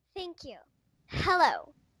 Thank you.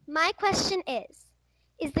 Hello. My question is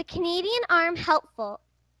the Canadian arm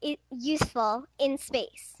useful in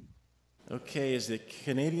space? Okay, is the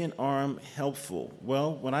Canadian arm helpful?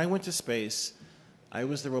 Well, when I went to space, I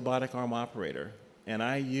was the robotic arm operator, and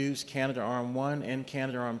I used Canadarm1 and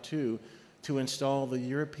Canadarm2 to install the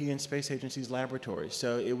European Space Agency's laboratory.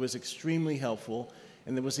 So it was extremely helpful,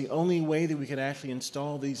 and it was the only way that we could actually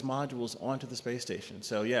install these modules onto the space station.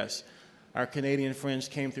 So yes, our Canadian friends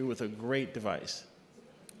came through with a great device.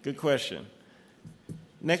 Good question.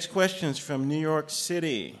 Next question is from New York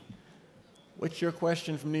City. What's your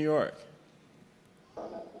question from New York?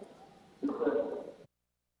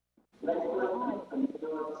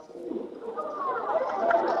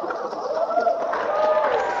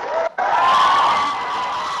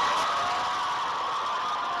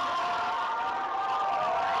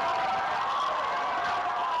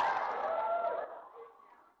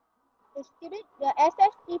 The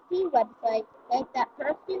SSCP website says that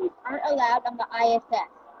perfumes aren't allowed on the ISS.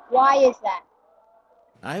 Why is that?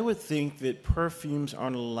 I would think that perfumes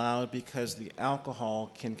aren't allowed because the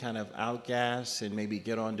alcohol can kind of outgas and maybe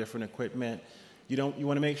get on different equipment. You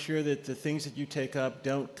want to make sure that the things that you take up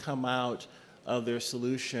don't come out of their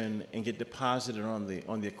solution and get deposited on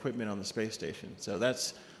the equipment on the space station. So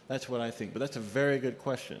that's what I think. But that's a very good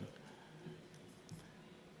question.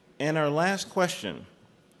 And our last question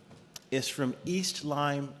is from East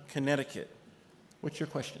Lyme, Connecticut. What's your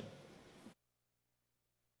question?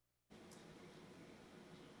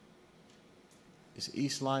 Is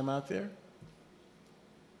East Lyme out there?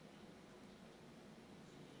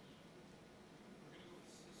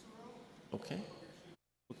 Okay.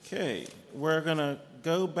 Okay, we're going to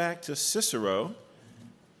go back to Cicero.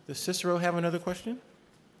 Does Cicero have another question?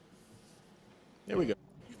 There we go.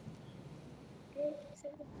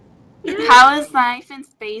 How is life in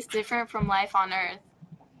space different from life on Earth?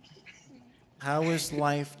 How is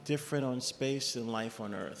life different on space than life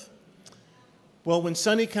on Earth? Well, when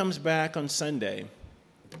Suni comes back on Sunday,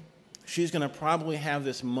 she's going to probably have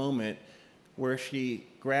this moment where she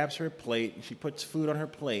grabs her plate, and she puts food on her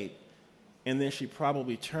plate, and then she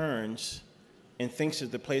probably turns and thinks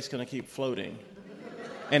that the plate's going to keep floating.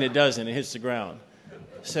 And it doesn't, it hits the ground.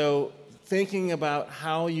 So thinking about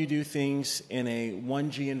how you do things in a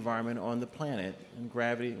 1G environment on the planet, in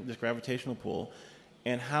gravity, this gravitational pull,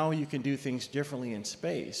 and how you can do things differently in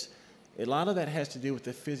space, a lot of that has to do with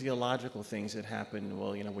the physiological things that happen,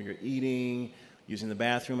 well, you know, when you're eating, using the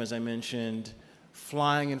bathroom, as I mentioned,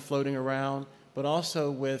 flying and floating around, but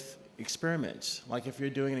also with experiments. Like if you're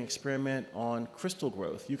doing an experiment on crystal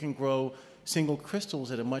growth, you can grow single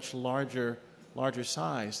crystals at a much larger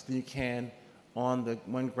size than you can on the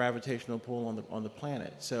one gravitational pull on the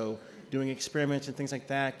planet. So doing experiments and things like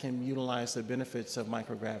that can utilize the benefits of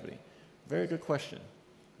microgravity. Very good question.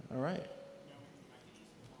 All right.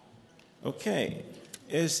 Okay.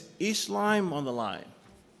 Is East Lyme on the line?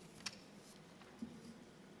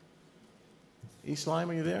 East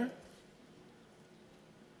Lyme, are you there?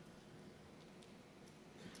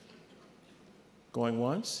 Going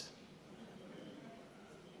once?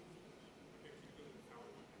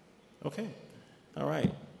 Okay. All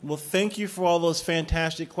right. Well, thank you for all those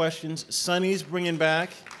fantastic questions. Suni's bringing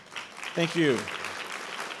back. Thank you.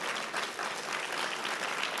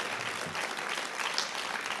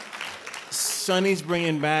 Suni's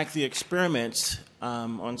bringing back the experiments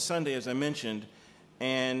on Sunday, as I mentioned,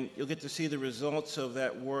 and you'll get to see the results of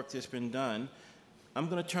that work that's been done. I'm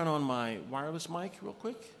going to turn on my wireless mic real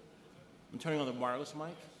quick. I'm turning on the wireless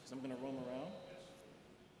mic, so I'm going to roam around.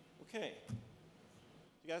 Okay.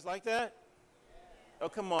 You guys like that? Oh,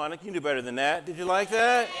 come on. You can do better than that. Did you like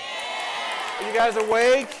that? Are you guys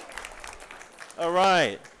awake? All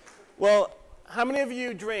right. Well, how many of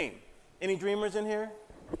you dream? Any dreamers in here?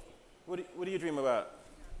 What do you dream about?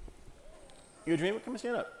 You a dreamer? Come and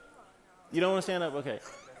stand up. You don't want to stand up? Okay.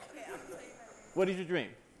 What did you dream?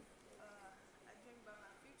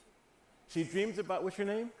 She dreams about, what's your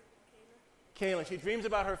name? Kaylin. She dreams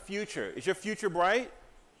about her future. Is your future bright?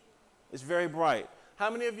 It's very bright. How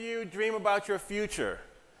many of you dream about your future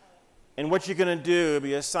and what you're going to do?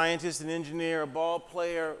 Be a scientist, an engineer, a ball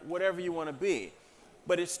player, whatever you want to be.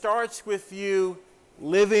 But it starts with you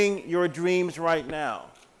living your dreams right now.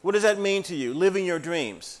 What does that mean to you, living your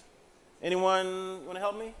dreams? Anyone want to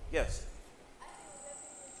help me? Yes.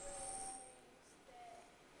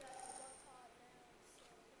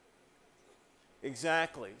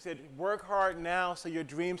 Exactly. He said, work hard now so your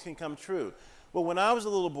dreams can come true. Well, when I was a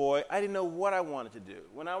little boy, I didn't know what I wanted to do.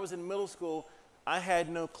 When I was in middle school, I had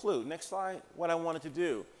no clue. Next slide, what I wanted to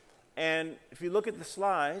do. And if you look at the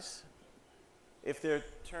slides, if they're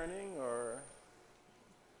turning or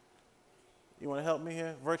you want to help me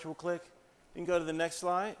here, virtual click, you can go to the next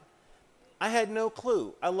slide. I had no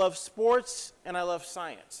clue. I love sports and I love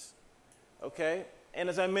science, okay? And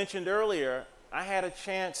as I mentioned earlier, I had a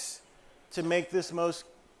chance to make this most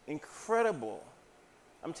incredible,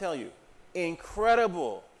 I'm telling you,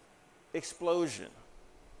 incredible explosion.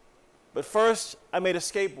 But first, I made a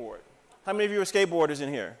skateboard. How many of you are skateboarders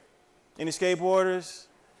in here? Any skateboarders?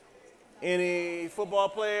 Any football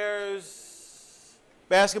players?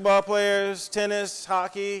 Basketball players? Tennis?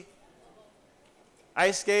 Hockey?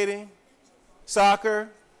 Ice skating? Soccer?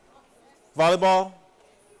 Volleyball?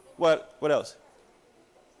 What else?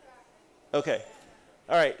 Okay.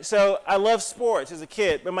 All right. So I love sports as a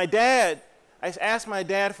kid, but I asked my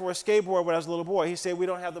dad for a skateboard when I was a little boy. He said, we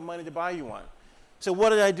don't have the money to buy you one. So what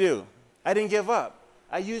did I do? I didn't give up.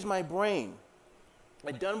 I used my brain.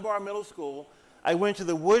 At Dunbar Middle School, I went to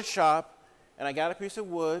the wood shop, and I got a piece of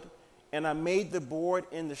wood, and I made the board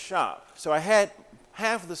in the shop. So I had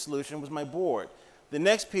half of the solution was my board. The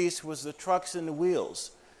next piece was the trucks and the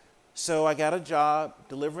wheels. So I got a job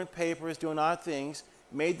delivering papers, doing odd things,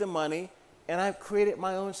 made the money, and I've created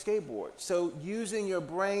my own skateboard. So using your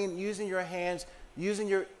brain, using your hands, using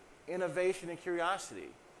your innovation and curiosity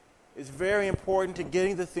is very important to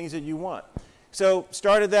getting the things that you want. So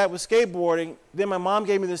started that with skateboarding. Then my mom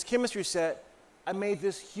gave me this chemistry set. I made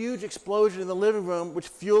this huge explosion in the living room, which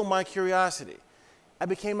fueled my curiosity. I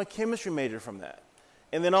became a chemistry major from that.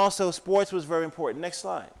 And then also sports was very important. Next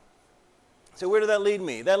slide. So where did that lead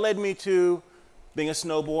me? That led me to being a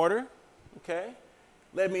snowboarder, okay?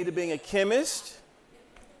 Led me to being a chemist,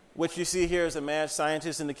 which you see here as a mad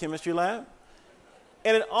scientist in the chemistry lab.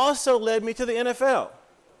 And it also led me to the NFL.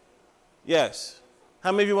 Yes.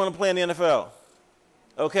 How many of you want to play in the NFL?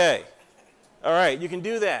 Okay. All right, you can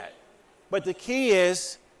do that. But the key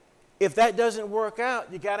is, if that doesn't work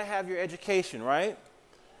out, you got to have your education, right?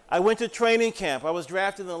 I went to training camp. I was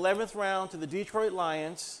drafted in the 11th round to the Detroit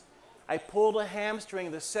Lions. I pulled a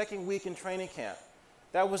hamstring the second week in training camp.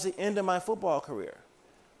 That was the end of my football career.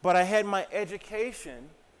 But I had my education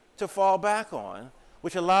to fall back on,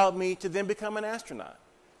 which allowed me to then become an astronaut.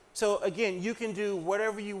 So again, you can do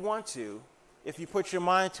whatever you want to if you put your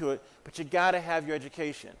mind to it, but you got to have your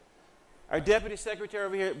education. Our deputy secretary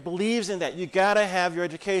over here believes in that. You got to have your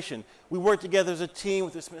education. We work together as a team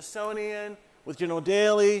with the Smithsonian, with General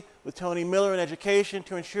Daly, with Tony Miller in education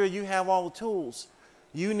to ensure you have all the tools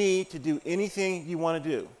you need to do anything you want to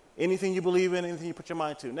do, anything you believe in, anything you put your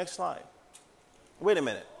mind to. Next slide. Wait a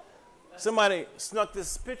minute. Somebody snuck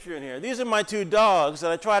this picture in here. These are my two dogs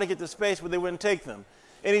that I tried to get to space, but they wouldn't take them.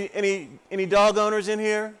 Any dog owners in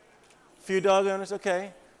here? A few dog owners?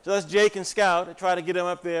 Okay. So that's Jake and Scout. I tried to get them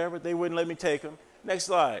up there, but they wouldn't let me take them. Next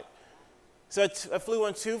slide. So I flew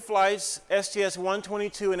on 2 flights,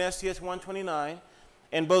 STS-122 and STS-129,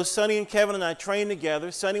 and both Suni and Kevin and I trained together.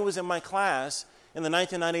 Suni was in my class in the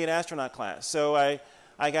 1998 astronaut class. So I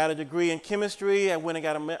got a degree in chemistry. I went and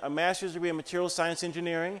got a master's degree in material science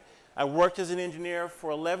engineering. I worked as an engineer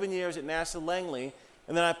for 11 years at NASA Langley,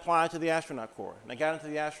 and then I applied to the astronaut corps, and I got into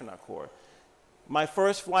the astronaut corps. My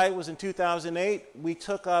first flight was in 2008. We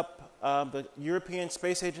took up the European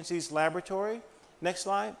Space Agency's laboratory. Next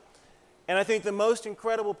slide. And I think the most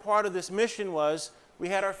incredible part of this mission was we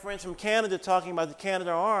had our friends from Canada talking about the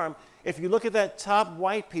Canadarm. If you look at that top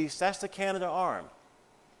white piece, that's the Canadarm.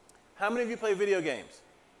 How many of you play video games?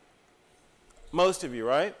 Most of you,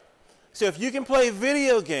 right? So if you can play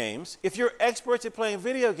video games, if you're experts at playing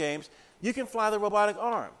video games, you can fly the robotic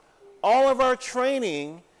arm. All of our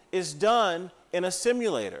training is done in a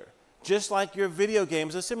simulator, just like your video game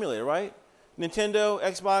is a simulator, right? Nintendo,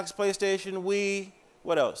 Xbox, PlayStation, Wii,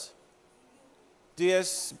 what else?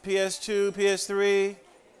 DS, PS2, PS3.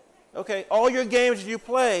 Okay, all your games you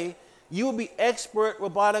play, you will be expert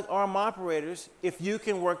robotic arm operators if you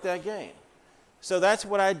can work that game. So that's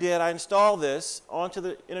what I did. I installed this onto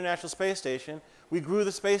the International Space Station. We grew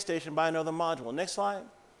the space station by another module. Next slide.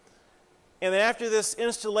 And then after this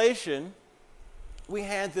installation, we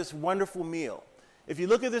had this wonderful meal. If you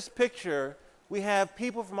look at this picture, we have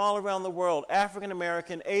people from all around the world, African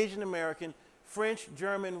American, Asian American, French,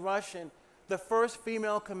 German, Russian, the first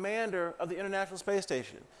female commander of the International Space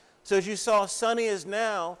Station. So as you saw, Suni is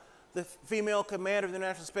now the female commander of the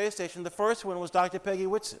International Space Station. The first one was Dr. Peggy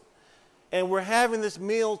Whitson. And we're having this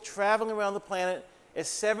meal traveling around the planet at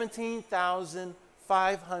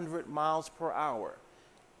 17,500 miles per hour.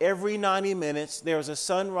 Every 90 minutes, there's a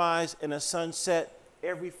sunrise and a sunset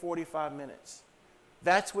every 45 minutes.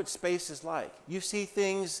 That's what space is like. You see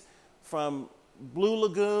things from blue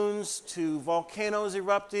lagoons to volcanoes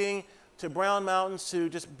erupting to brown mountains to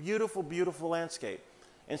just beautiful, beautiful landscape.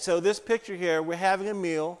 And so this picture here, we're having a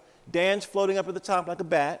meal. Dan's floating up at the top like a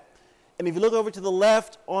bat. And if you look over to the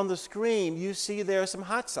left on the screen, you see there's some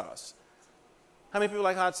hot sauce. How many people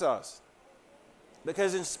like hot sauce?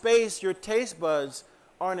 Because in space, your taste buds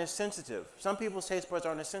aren't as sensitive. Some people's taste buds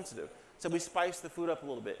aren't as sensitive. So we spice the food up a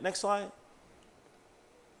little bit. Next slide.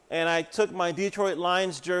 And I took my Detroit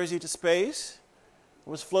Lions jersey to space. I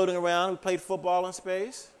was floating around. We played football in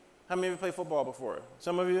space. How many of you played football before?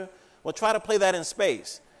 Some of you? Well, try to play that in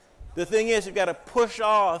space. The thing is, you've got to push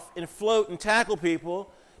off and float and tackle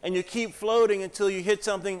people, and you keep floating until you hit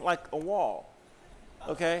something like a wall.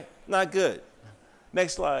 Okay? Not good.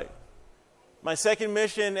 Next slide. My second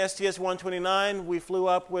mission, STS-129, we flew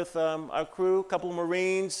up with our crew, a couple of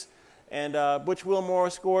Marines, and Butch Wilmore,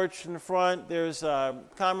 Scorch in the front. There's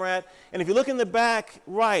Comrade. And if you look in the back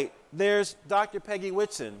right, there's Dr. Peggy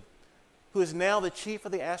Whitson, who is now the chief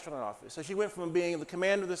of the astronaut office. So she went from being the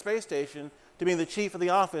commander of the space station to being the chief of the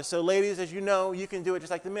office. So ladies, as you know, you can do it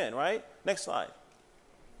just like the men, right? Next slide.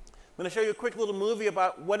 I'm going to show you a quick little movie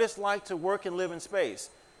about what it's like to work and live in space.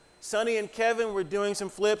 Suni and Kevin were doing some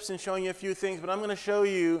flips and showing you a few things, but I'm going to show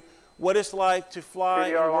you what it's like to fly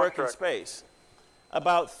and work in space.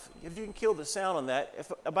 About, if you can kill the sound on that,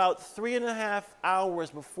 about 3.5 hours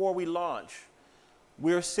before we launch,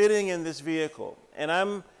 we're sitting in this vehicle.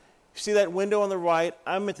 And see that window on the right?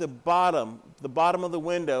 I'm at the bottom of the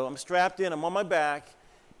window. I'm strapped in, I'm on my back,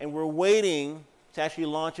 and we're waiting to actually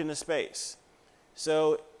launch into space.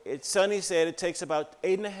 So Suni said it takes about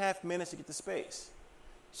 8.5 minutes to get to space.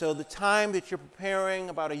 So the time that you're preparing,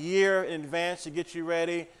 about a year in advance to get you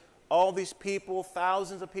ready, all these people,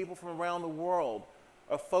 thousands of people from around the world,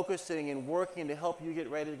 are focusing and working to help you get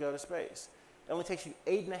ready to go to space. It only takes you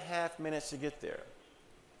 8.5 minutes to get there.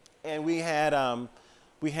 And we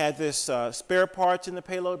had this spare parts in the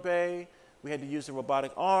payload bay. We had to use a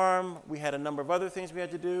robotic arm. We had a number of other things we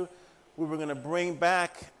had to do. We were going to bring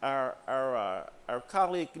back our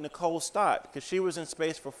colleague Nicole Stott, because she was in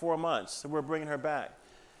space for 4 months, so we're bringing her back.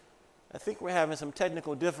 I think we're having some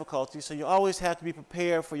technical difficulties, so you always have to be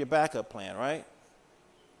prepared for your backup plan, right?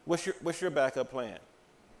 What's your backup plan?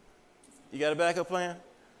 You got a backup plan?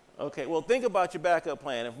 Okay, well, think about your backup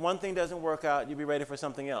plan. If one thing doesn't work out, you'll be ready for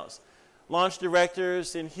something else. Launch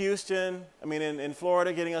directors in in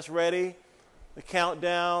Florida, getting us ready. The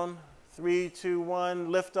countdown, 3, 2, 1,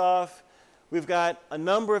 liftoff. We've got a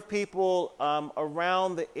number of people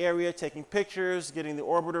around the area taking pictures, getting the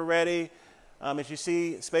orbiter ready. As you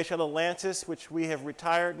see, Space Shuttle Atlantis, which we have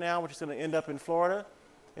retired now, which is going to end up in Florida.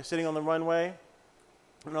 It's sitting on the runway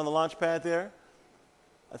and on the launch pad there.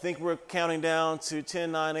 I think we're counting down to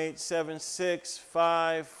 10, 9, 8, 7, 6,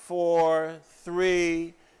 5, 4,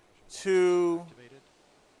 3, 2.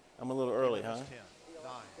 I'm a little early, huh? 10,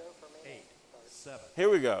 9, 8, 7. Here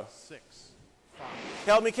we go. 6, 5.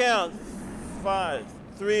 Help me count. 5,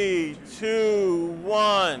 3, 2,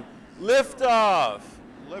 1. Liftoff.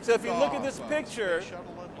 So if you look at this picture,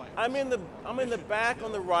 I'm in the back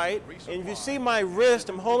on the right, and if you see my wrist,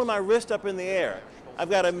 I'm holding my wrist up in the air. I've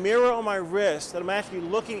got a mirror on my wrist that I'm actually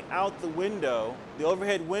looking out the window, the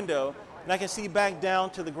overhead window, and I can see back down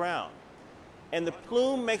to the ground. And the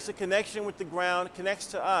plume makes a connection with the ground, connects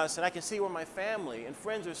to us, and I can see where my family and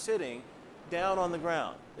friends are sitting down on the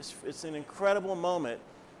ground. It's an incredible moment.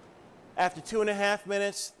 After 2.5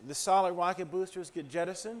 minutes, the solid rocket boosters get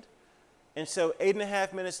jettisoned. And so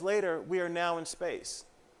 8.5 minutes later, we are now in space.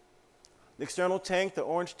 The external tank, the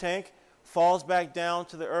orange tank, falls back down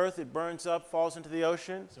to the Earth. It burns up, falls into the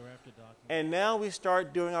ocean. So after docking. And now we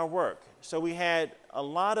start doing our work. So we had a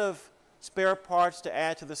lot of spare parts to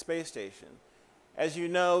add to the space station. As you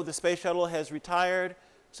know, the space shuttle has retired,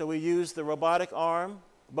 so we used the robotic arm,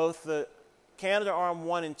 both the Canadarm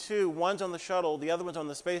 1 and 2. One's on the shuttle, the other one's on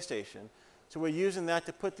the space station. So we're using that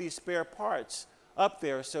to put these spare parts up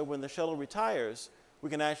there, so when the shuttle retires, we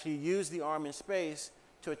can actually use the arm in space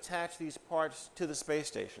to attach these parts to the space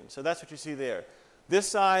station. So that's what you see there. This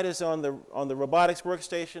side is on the robotics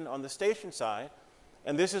workstation on the station side,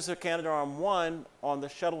 and this is the Canadarm 1 on the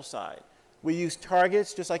shuttle side. We use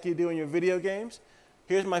targets just like you do in your video games.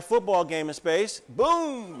 Here's my football game in space.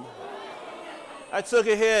 Boom! I took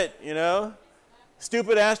a hit, you know.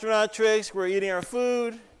 Stupid astronaut tricks, we're eating our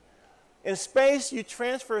food. In space, you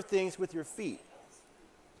transfer things with your feet.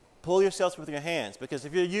 Pull yourselves with your hands, because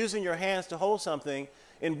if you're using your hands to hold something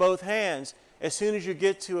in both hands, as soon as you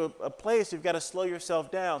get to a place, you've got to slow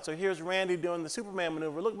yourself down. So here's Randy doing the Superman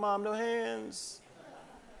maneuver. Look, Mom, no hands.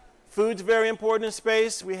 Food's very important in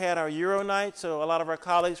space. We had our Euro night, so a lot of our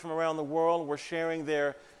colleagues from around the world were sharing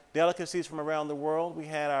their delicacies from around the world. We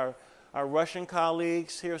had our Russian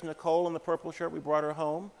colleagues. Here's Nicole in the purple shirt. We brought her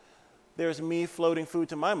home. There's me floating food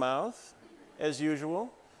to my mouth, as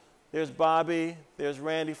usual. There's Bobby, there's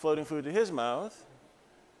Randy floating food to his mouth.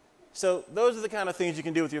 So those are the kind of things you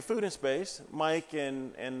can do with your food in space. Mike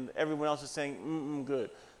and everyone else is saying, good.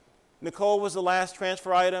 Nicole was the last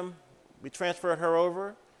transfer item. We transferred her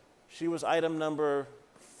over. She was item number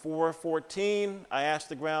 414. I asked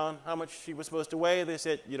the ground how much she was supposed to weigh. They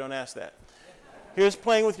said, you don't ask that. Here's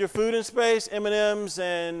playing with your food in space, M&Ms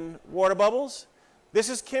and water bubbles. This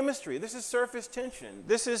is chemistry. This is surface tension.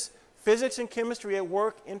 This is physics and chemistry at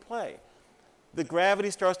work in play. The gravity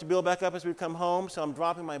starts to build back up as we come home, so I'm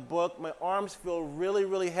dropping my book. My arms feel really,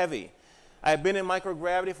 really heavy. I've been in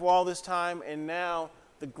microgravity for all this time, and now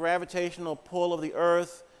the gravitational pull of the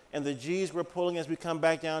Earth and the G's we're pulling as we come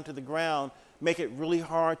back down to the ground make it really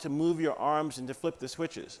hard to move your arms and to flip the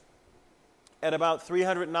switches. At about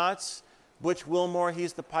 300 knots, Butch Wilmore,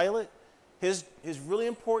 he's the pilot. His really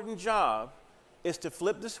important job is to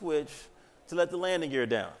flip the switch to let the landing gear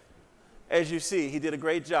down. As you see, he did a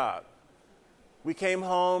great job. We came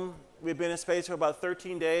home. We've been in space for about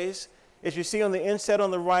 13 days. As you see on the inset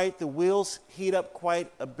on the right, the wheels heat up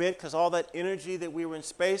quite a bit because all that energy that we were in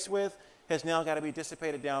space with has now got to be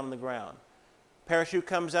dissipated down on the ground. Parachute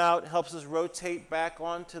comes out, helps us rotate back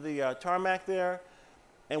onto the tarmac there.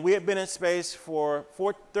 And we have been in space for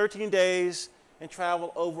 13 days and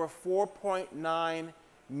traveled over 4.9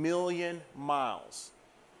 million miles.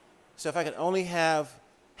 So if I could only have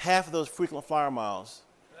half of those frequent flyer miles,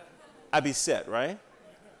 I'd be set, right?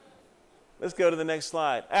 Let's go to the next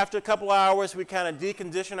slide. After a couple hours, we kind of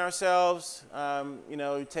decondition ourselves. You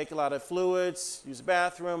know, take a lot of fluids, use the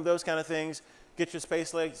bathroom, those kind of things. Get your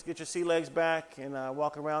space legs, get your sea legs back, and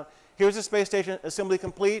walk around. Here's the space station assembly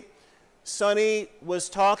complete. Suni was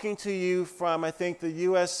talking to you from, I think, the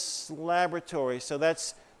U.S. laboratory. So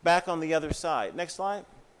that's back on the other side. Next slide.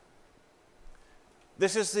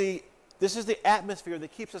 This is the atmosphere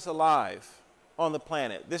that keeps us alive on the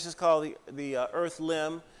planet. This is called the Earth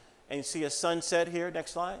limb. And you see a sunset here.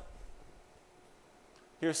 Next slide.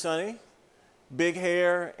 Here's Suni. Big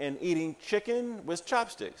hair and eating chicken with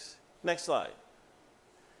chopsticks. Next slide.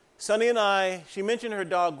 Suni and I, she mentioned her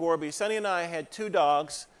dog Gorby. Suni and I had 2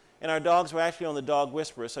 dogs, and our dogs were actually on the Dog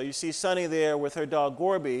Whisperer. So you see Suni there with her dog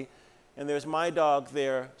Gorby, and there's my dog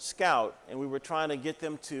there, Scout, and we were trying to get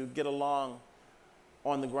them to get along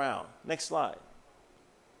on the ground. Next slide.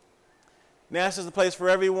 NASA's the place for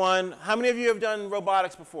everyone. How many of you have done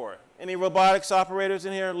robotics before? Any robotics operators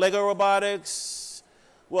in here? Lego robotics?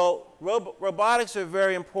 Well, robotics are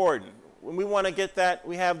very important. When we want to get that,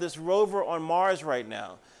 we have this rover on Mars right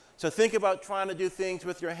now. So think about trying to do things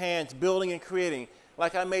with your hands, building and creating.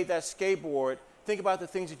 Like I made that skateboard. Think about the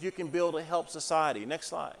things that you can build to help society. Next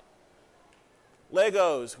slide.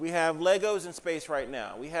 Legos. We have Legos in space right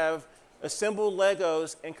now. We have assembled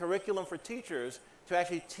Legos and curriculum for teachers to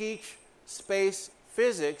actually teach space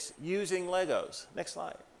physics using Legos. Next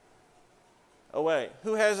slide. Oh, wait.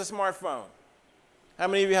 Who has a smartphone? How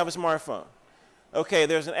many of you have a smartphone? Okay,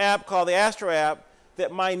 there's an app called the Astro app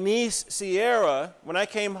that my niece, Sierra, when I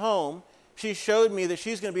came home, she showed me that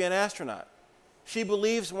she's going to be an astronaut. She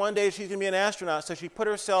believes one day she's going to be an astronaut, so she put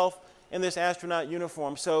herself in this astronaut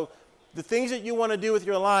uniform. So the things that you want to do with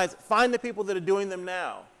your lives, find the people that are doing them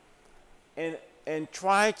now and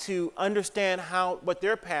try to understand what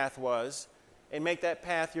their path was and make that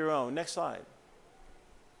path your own. Next slide.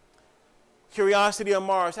 Curiosity on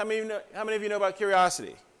Mars. How many of you know about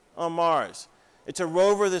Curiosity on Mars? It's a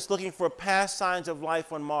rover that's looking for past signs of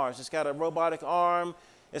life on Mars. It's got a robotic arm.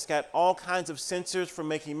 It's got all kinds of sensors for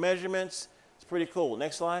making measurements. It's pretty cool.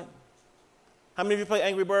 Next slide. How many of you play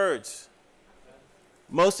Angry Birds?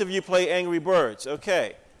 Most of you play Angry Birds.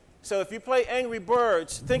 Okay. So if you play Angry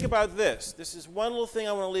Birds, think about this. This is one little thing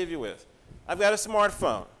I want to leave you with. I've got a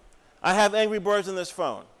smartphone. I have Angry Birds on this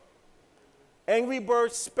phone. Angry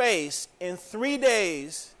Birds Space in 3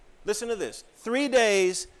 days, listen to this, 3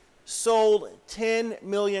 days sold 10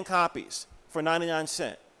 million copies for 99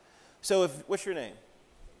 cents. So what's your name?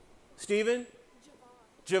 Steven?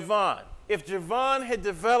 Javon. If Javon had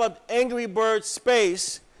developed Angry Birds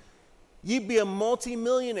Space, you'd be a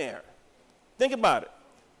multi-millionaire. Think about it.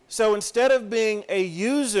 So instead of being a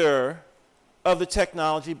user of the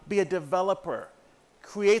technology, be a developer.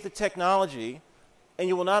 Create the technology, and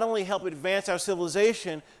you will not only help advance our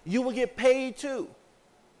civilization, you will get paid too.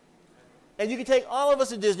 And you can take all of us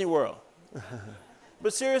to Disney World.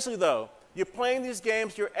 But seriously though, you're playing these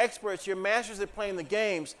games, you're experts, you're masters at playing the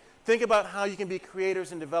games. Think about how you can be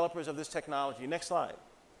creators and developers of this technology. Next slide.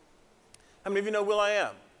 How many of you know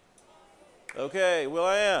will.i.am? Okay,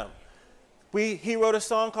 will.i.am. He wrote a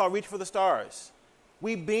song called Reach for the Stars.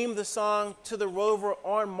 We beamed the song to the rover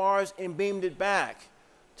on Mars and beamed it back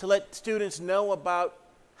to let students know about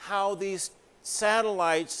how these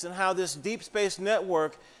satellites and how this deep space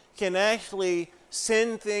network can actually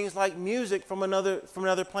send things like music from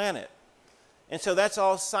another planet. And so that's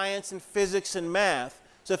all science and physics and math.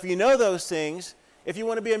 So if you know those things, if you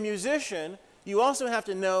want to be a musician, you also have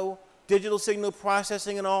to know digital signal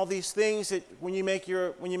processing and all these things that when you make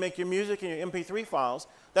your music and your MP3 files,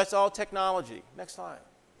 that's all technology. Next slide.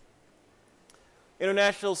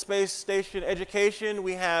 International Space Station Education,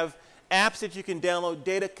 we have apps that you can download,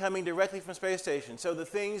 data coming directly from space stations. So the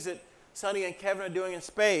things that Suni and Kevin are doing in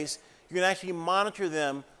space, you can actually monitor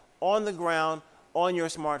them on the ground on your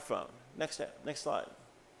smartphone. Next slide.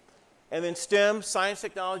 And then STEM, science,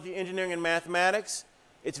 technology, engineering, and mathematics.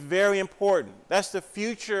 It's very important. That's the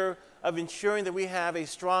future of ensuring that we have a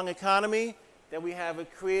strong economy, that we have a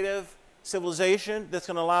creative civilization that's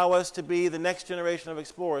going to allow us to be the next generation of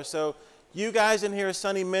explorers. So you guys in here, as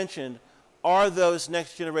Suni mentioned, are those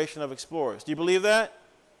next generation of explorers. Do you believe that?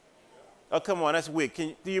 Oh, come on, that's weak.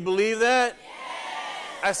 Do you believe that?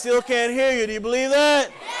 Yes. I still can't hear you. Do you believe that?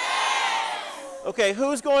 Yes. Okay,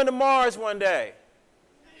 who's going to Mars one day?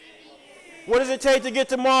 What does it take to get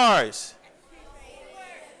to Mars?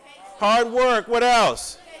 Hard work. What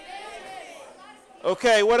else?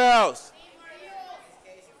 Okay, what else?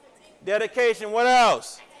 Dedication. What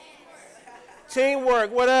else?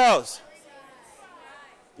 Teamwork. What else?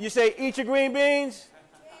 You say eat your green beans?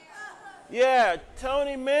 Yeah,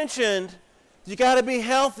 Tony mentioned You got to be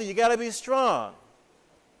healthy. You got to be strong.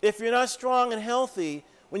 If you're not strong and healthy,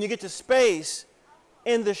 when you get to space,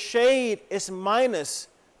 in the shade, it's minus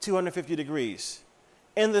 250 degrees.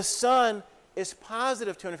 In the sun, it's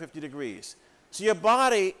positive 250 degrees. So your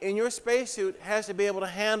body in your spacesuit has to be able to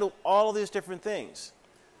handle all of these different things.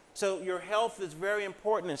 So your health is very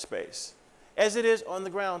important in space, as it is on the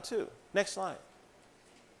ground too. Next slide.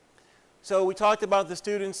 So we talked about the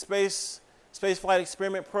student space flight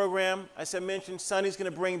experiment program. I mentioned Suni's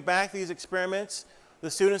going to bring back these experiments.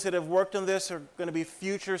 The students that have worked on this are going to be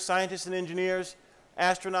future scientists and engineers,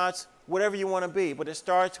 astronauts, whatever you want to be. But it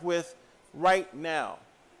starts with right now,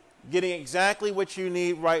 getting exactly what you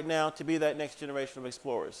need right now to be that next generation of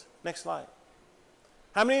explorers. Next slide.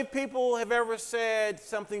 How many people have ever said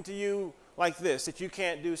something to you like this, that you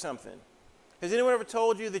can't do something? Has anyone ever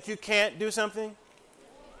told you that you can't do something?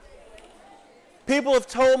 People have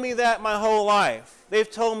told me that my whole life. They've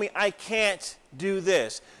told me I can't do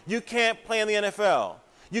this. You can't play in the NFL.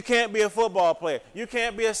 You can't be a football player. You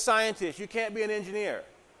can't be a scientist. You can't be an engineer.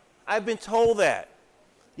 I've been told that.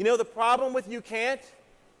 You know the problem with you can't?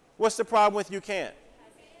 What's the problem with you can't?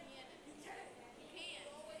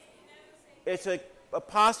 It's an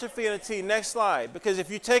apostrophe and a T. Next slide. Because if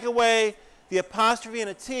you take away the apostrophe and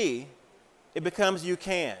a T, it becomes you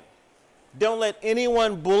can. Don't let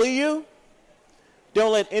anyone bully you.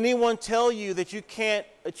 Don't let anyone tell you that you can't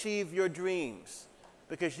achieve your dreams,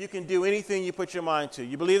 because you can do anything you put your mind to.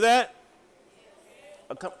 You believe that?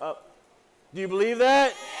 Do you believe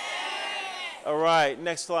that? All right,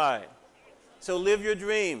 next slide. So live your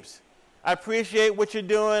dreams. I appreciate what you're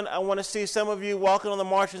doing. I want to see some of you walking on the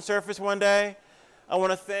Martian surface one day. I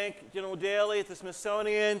want to thank General Daly at the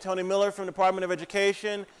Smithsonian, Tony Miller from the Department of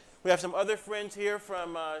Education. We have some other friends here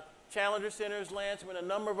from Challenger Centers, Lance, and a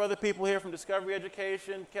number of other people here from Discovery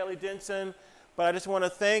Education, Kelly Denson. But I just want to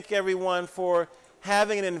thank everyone for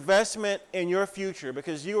having an investment in your future,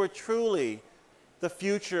 because you are truly the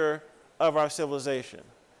future of our civilization.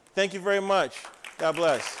 Thank you very much. God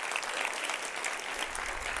bless.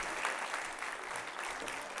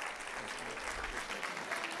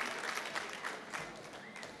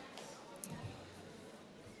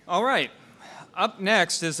 All right. Up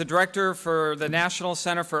next is the Director for the National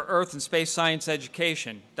Center for Earth and Space Science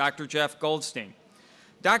Education, Dr. Jeff Goldstein.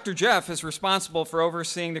 Dr. Jeff is responsible for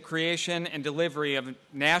overseeing the creation and delivery of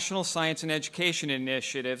national science and education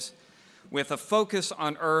initiatives with a focus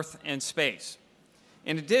on Earth and space.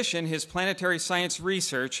 In addition, his planetary science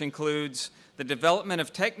research includes the development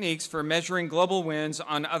of techniques for measuring global winds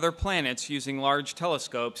on other planets using large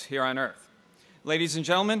telescopes here on Earth. Ladies and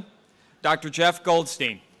gentlemen, Dr. Jeff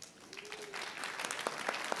Goldstein.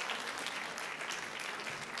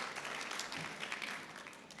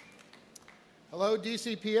 Hello,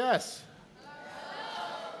 DCPS.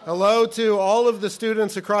 Hello to all of the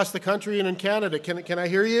students across the country and in Canada. Can I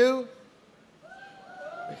hear you?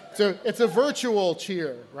 So it's a virtual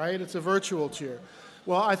cheer, right? It's a virtual cheer.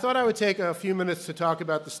 Well, I thought I would take a few minutes to talk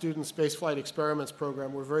about the Student Spaceflight Experiments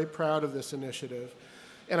Program. We're very proud of this initiative.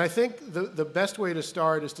 And I think the best way to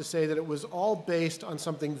start is to say that it was all based on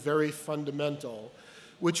something very fundamental,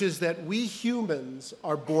 which is that we humans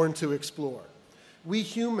are born to explore. We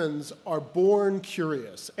humans are born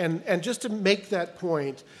curious. And just to make that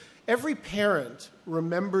point, every parent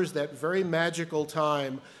remembers that very magical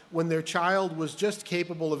time when their child was just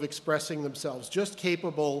capable of expressing themselves, just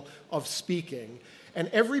capable of speaking. And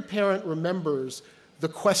every parent remembers the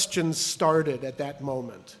questions started at that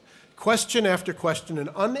moment. Question after question, an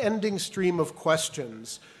unending stream of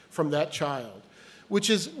questions from that child,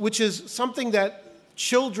 which is something that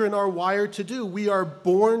children are wired to do. We are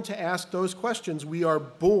born to ask those questions. We are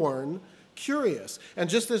born curious. And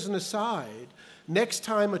just as an aside, next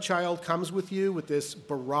time a child comes with you with this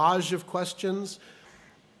barrage of questions,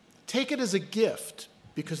 take it as a gift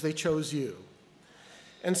because they chose you.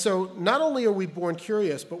 And so not only are we born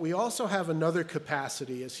curious, but we also have another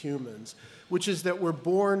capacity as humans, which is that we're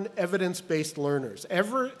born evidence-based learners.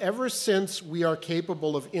 Ever since we are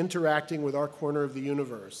capable of interacting with our corner of the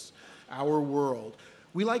universe, our world,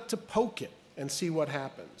 we like to poke it and see what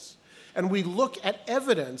happens. And we look at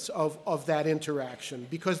evidence of that interaction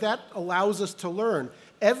because that allows us to learn.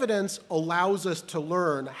 Evidence allows us to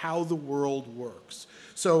learn how the world works.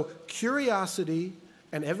 So curiosity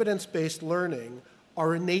and evidence-based learning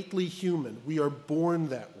are innately human. We are born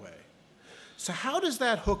that way. So how does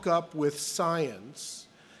that hook up with science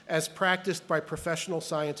as practiced by professional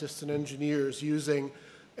scientists and engineers using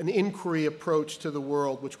an inquiry approach to the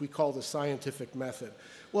world, which we call the scientific method?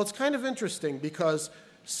 Well, it's kind of interesting because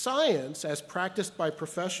science, as practiced by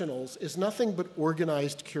professionals, is nothing but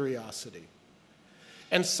organized curiosity.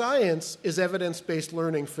 And science is evidence-based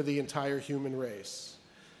learning for the entire human race.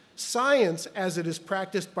 Science, as it is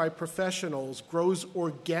practiced by professionals, grows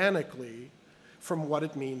organically from what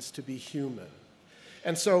it means to be human.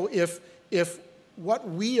 And so if what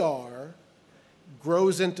we are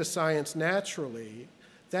grows into science naturally,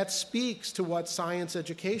 that speaks to what science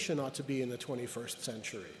education ought to be in the 21st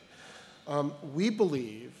century. We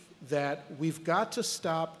believe that we've got to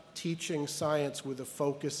stop teaching science with a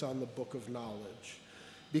focus on the book of knowledge.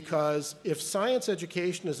 Because if science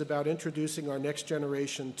education is about introducing our next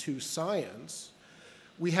generation to science,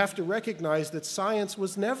 we have to recognize that science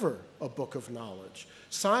was never a book of knowledge.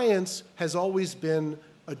 Science has always been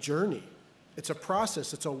a journey. It's a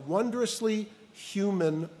process. It's a wondrously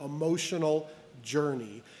human, emotional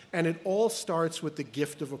journey. And it all starts with the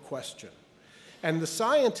gift of a question. And the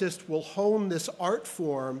scientist will hone this art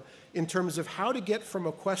form in terms of how to get from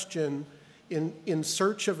a question in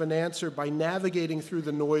search of an answer by navigating through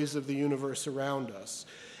the noise of the universe around us.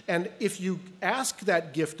 And if you ask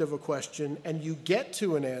that gift of a question and you get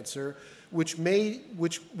to an answer, which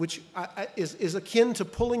is akin to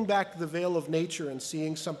pulling back the veil of nature and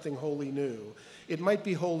seeing something wholly new. It might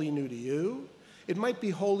be wholly new to you. It might be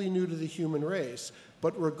wholly new to the human race.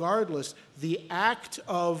 But regardless, the act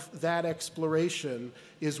of that exploration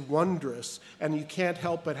is wondrous, and you can't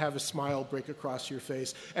help but have a smile break across your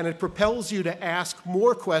face. And it propels you to ask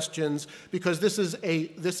more questions because this is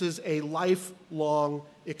a lifelong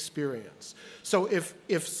experience. So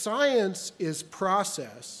if science is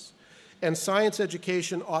process, and science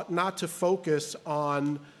education ought not to focus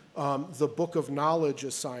on the book of knowledge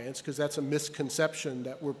as science, because that's a misconception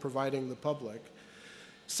that we're providing the public.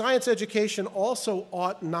 Science education also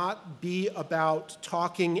ought not be about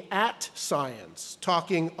talking at science,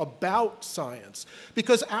 talking about science,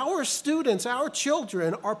 because our students, our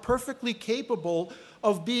children, are perfectly capable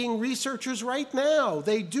of being researchers right now.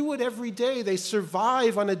 They do it every day. They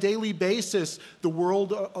survive on a daily basis the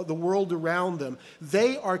world around them.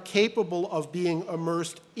 They are capable of being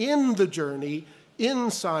immersed in the journey,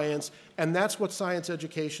 in science, and that's what science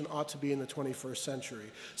education ought to be in the 21st century.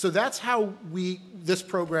 So that's how this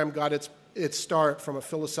program got its start from a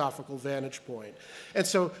philosophical vantage point. And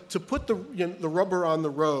so to put the rubber on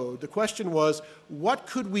the road, the question was, what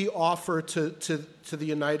could we offer to the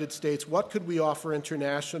United States? What could we offer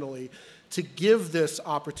internationally to give this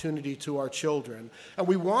opportunity to our children? And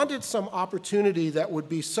we wanted some opportunity that would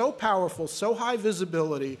be so powerful, so high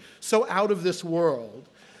visibility, so out of this world,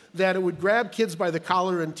 that it would grab kids by the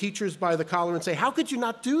collar and teachers by the collar and say, how could you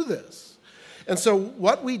not do this? And so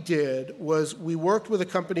what we did was we worked with a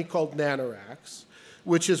company called NanoRacks,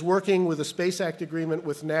 which is working with a Space Act agreement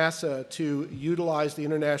with NASA to utilize the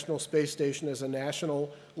International Space Station as a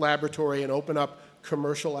national laboratory and open up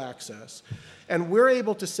commercial access. And we're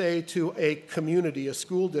able to say to a community, a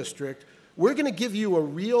school district, we're going to give you a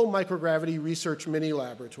real microgravity research mini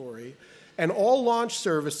laboratory and all launch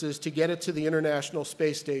services to get it to the International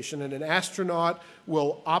Space Station, and an astronaut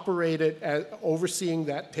will operate it as overseeing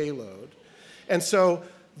that payload. And so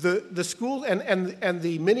the school and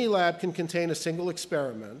the mini lab can contain a single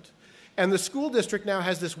experiment, and the school district now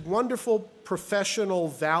has this wonderful, professional,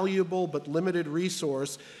 valuable, but limited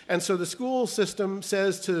resource. And so the school system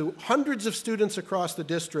says to hundreds of students across the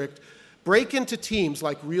district, break into teams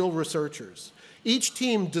like real researchers. Each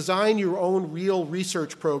team design your own real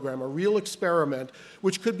research program, a real experiment,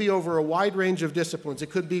 which could be over a wide range of disciplines. It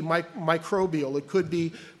could be microbial, it could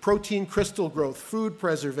be protein crystal growth, food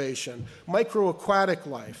preservation, microaquatic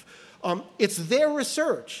life. It's their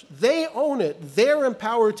research. They own it. They're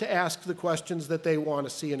empowered to ask the questions that they want to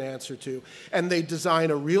see an answer to. And they design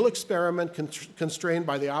a real experiment constrained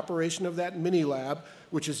by the operation of that mini lab,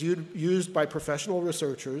 which is used by professional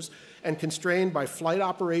researchers, and constrained by flight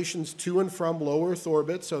operations to and from low Earth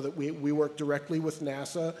orbit, so that we work directly with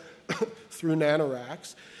NASA through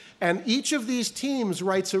NanoRacks. And each of these teams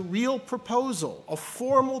writes a real proposal, a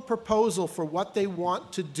formal proposal for what they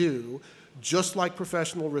want to do, just like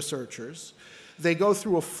professional researchers. They go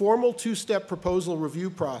through a formal two-step proposal review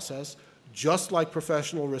process, just like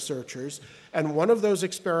professional researchers, and one of those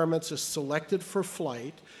experiments is selected for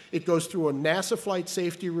flight. It goes through a NASA flight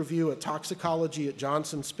safety review, a toxicology at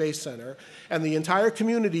Johnson Space Center, and the entire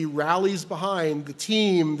community rallies behind the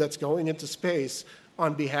team that's going into space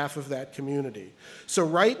on behalf of that community. So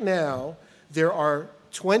right now, there are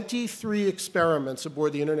 23 experiments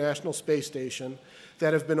aboard the International Space Station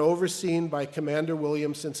that have been overseen by Commander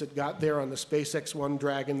Williams since it got there on the SpaceX-1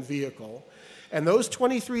 Dragon vehicle. And those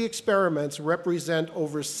 23 experiments represent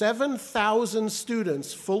over 7,000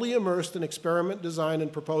 students fully immersed in experiment design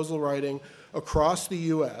and proposal writing across the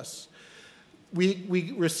US.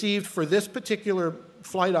 We received, for this particular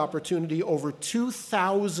flight opportunity over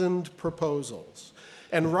 2,000 proposals.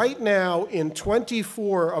 And right now, in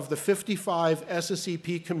 24 of the 55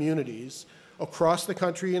 SSEP communities across the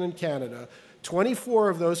country and in Canada, 24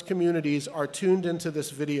 of those communities are tuned into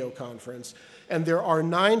this video conference. And there are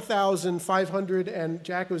 9,500, and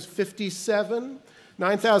Jack was 57?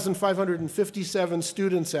 9,557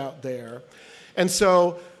 students out there. And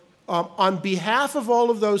so, on behalf of all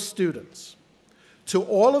of those students, to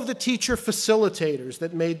all of the teacher facilitators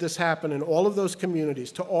that made this happen in all of those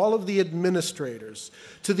communities, to all of the administrators,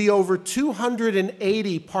 to the over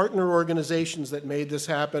 280 partner organizations that made this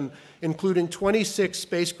happen, including 26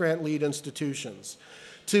 space grant lead institutions,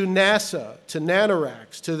 to NASA, to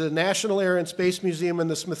NanoRacks, to the National Air and Space Museum and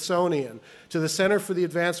the Smithsonian, to the Center for the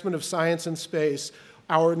Advancement of Science and Space,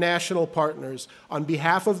 our national partners, on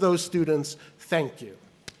behalf of those students, thank you.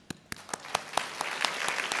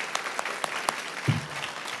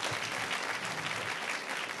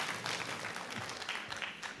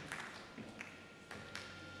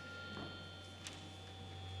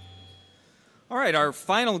 All right, our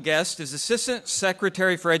final guest is Assistant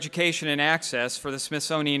Secretary for Education and Access for the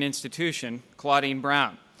Smithsonian Institution, Claudine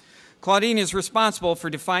Brown. Claudine is responsible for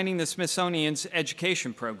defining the Smithsonian's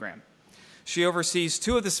education program. She oversees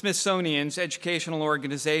two of the Smithsonian's educational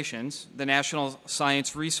organizations, the National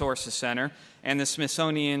Science Resources Center and the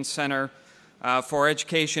Smithsonian Center for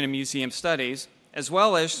Education and Museum Studies, as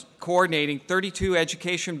well as coordinating 32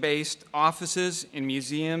 education-based offices in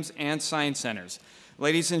museums and science centers.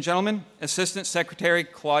 Ladies and gentlemen, Assistant Secretary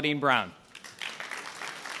Claudine Brown.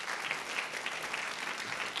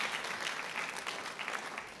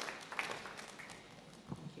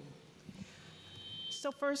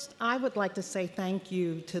 So first, I would like to say thank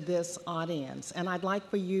you to this audience, and I'd like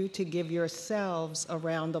for you to give yourselves a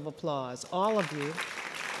round of applause, all of you.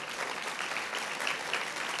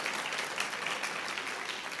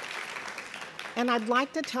 And I'd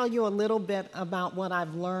like to tell you a little bit about what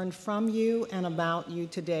I've learned from you and about you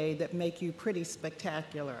today that make you pretty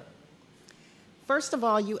spectacular. First of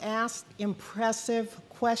all, you asked impressive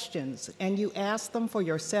questions, and you asked them for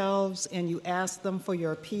yourselves, and you asked them for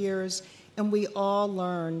your peers, and we all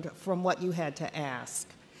learned from what you had to ask.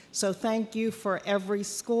 So thank you for every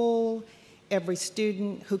school, every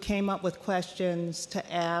student who came up with questions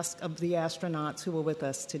to ask of the astronauts who were with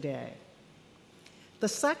us today. The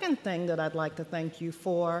second thing that I'd like to thank you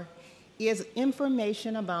for is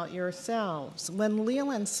information about yourselves. When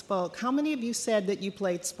Leland spoke, how many of you said that you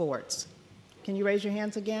played sports? Can you raise your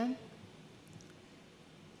hands again?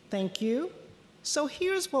 Thank you. So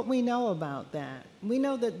here's what we know about that. We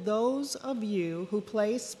know that those of you who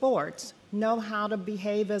play sports know how to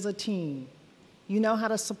behave as a team. You know how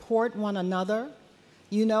to support one another.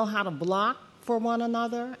 You know how to block for one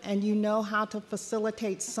another, and you know how to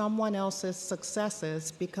facilitate someone else's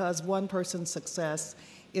successes, because one person's success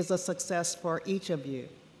is a success for each of you.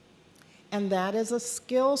 And that is a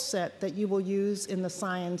skill set that you will use in the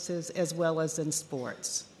sciences as well as in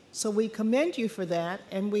sports. So we commend you for that,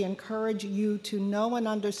 and we encourage you to know and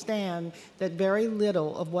understand that very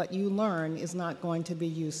little of what you learn is not going to be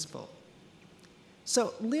useful.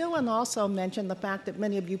 So Leland also mentioned the fact that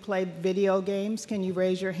many of you play video games. Can you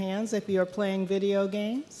raise your hands if you're playing video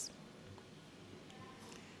games?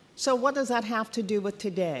 So what does that have to do with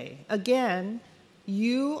today? Again,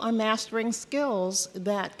 you are mastering skills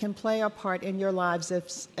that can play a part in your lives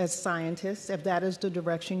as scientists, if that is the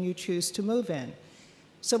direction you choose to move in.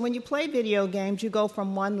 So when you play video games, you go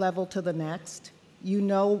from one level to the next. You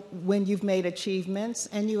know when you've made achievements,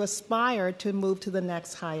 and you aspire to move to the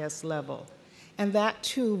next highest level. And that,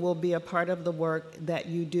 too, will be a part of the work that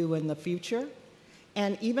you do in the future.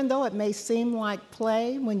 And even though it may seem like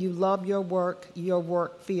play, when you love your work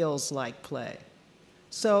feels like play.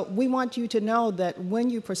 So we want you to know that when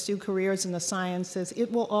you pursue careers in the sciences,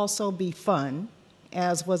 it will also be fun,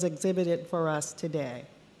 as was exhibited for us today.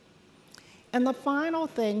 And the final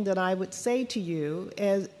thing that I would say to you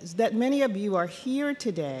is that many of you are here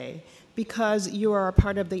today because you are a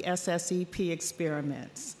part of the SSEP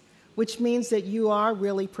experiments, which means that you are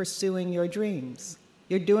really pursuing your dreams.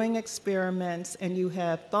 You're doing experiments, and you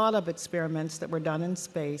have thought of experiments that were done in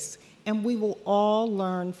space, and we will all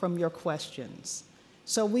learn from your questions.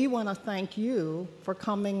 So we want to thank you for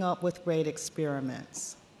coming up with great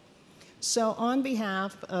experiments. So on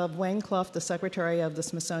behalf of Wayne Clough, the Secretary of the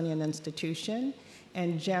Smithsonian Institution,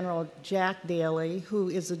 and General Jack Daly, who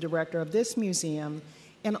is the director of this museum,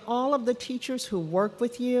 and all of the teachers who work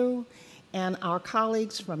with you, and our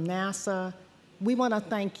colleagues from NASA, we want to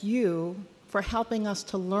thank you for helping us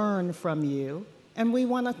to learn from you, and we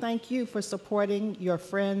want to thank you for supporting your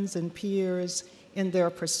friends and peers in their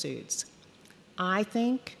pursuits. I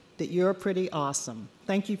think that you're pretty awesome.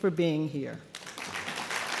 Thank you for being here.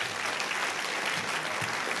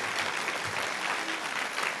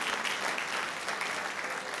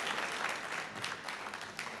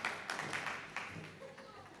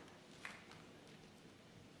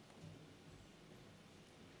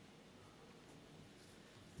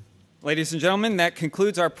 Ladies and gentlemen, that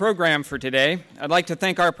concludes our program for today. I'd like to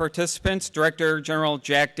thank our participants, Director General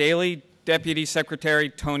Jack Daly, Deputy Secretary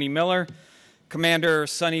Tony Miller, Commander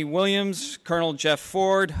Sonny Williams, Colonel Jeff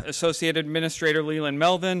Ford, Associate Administrator Leland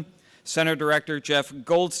Melvin, Center Director Jeff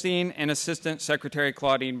Goldstein, and Assistant Secretary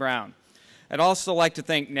Claudine Brown. I'd also like to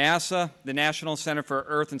thank NASA, the National Center for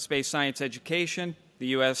Earth and Space Science Education, the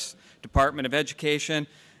U.S. Department of Education,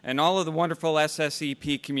 and all of the wonderful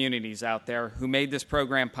SSEP communities out there who made this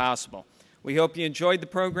program possible. We hope you enjoyed the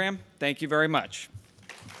program. Thank you very much.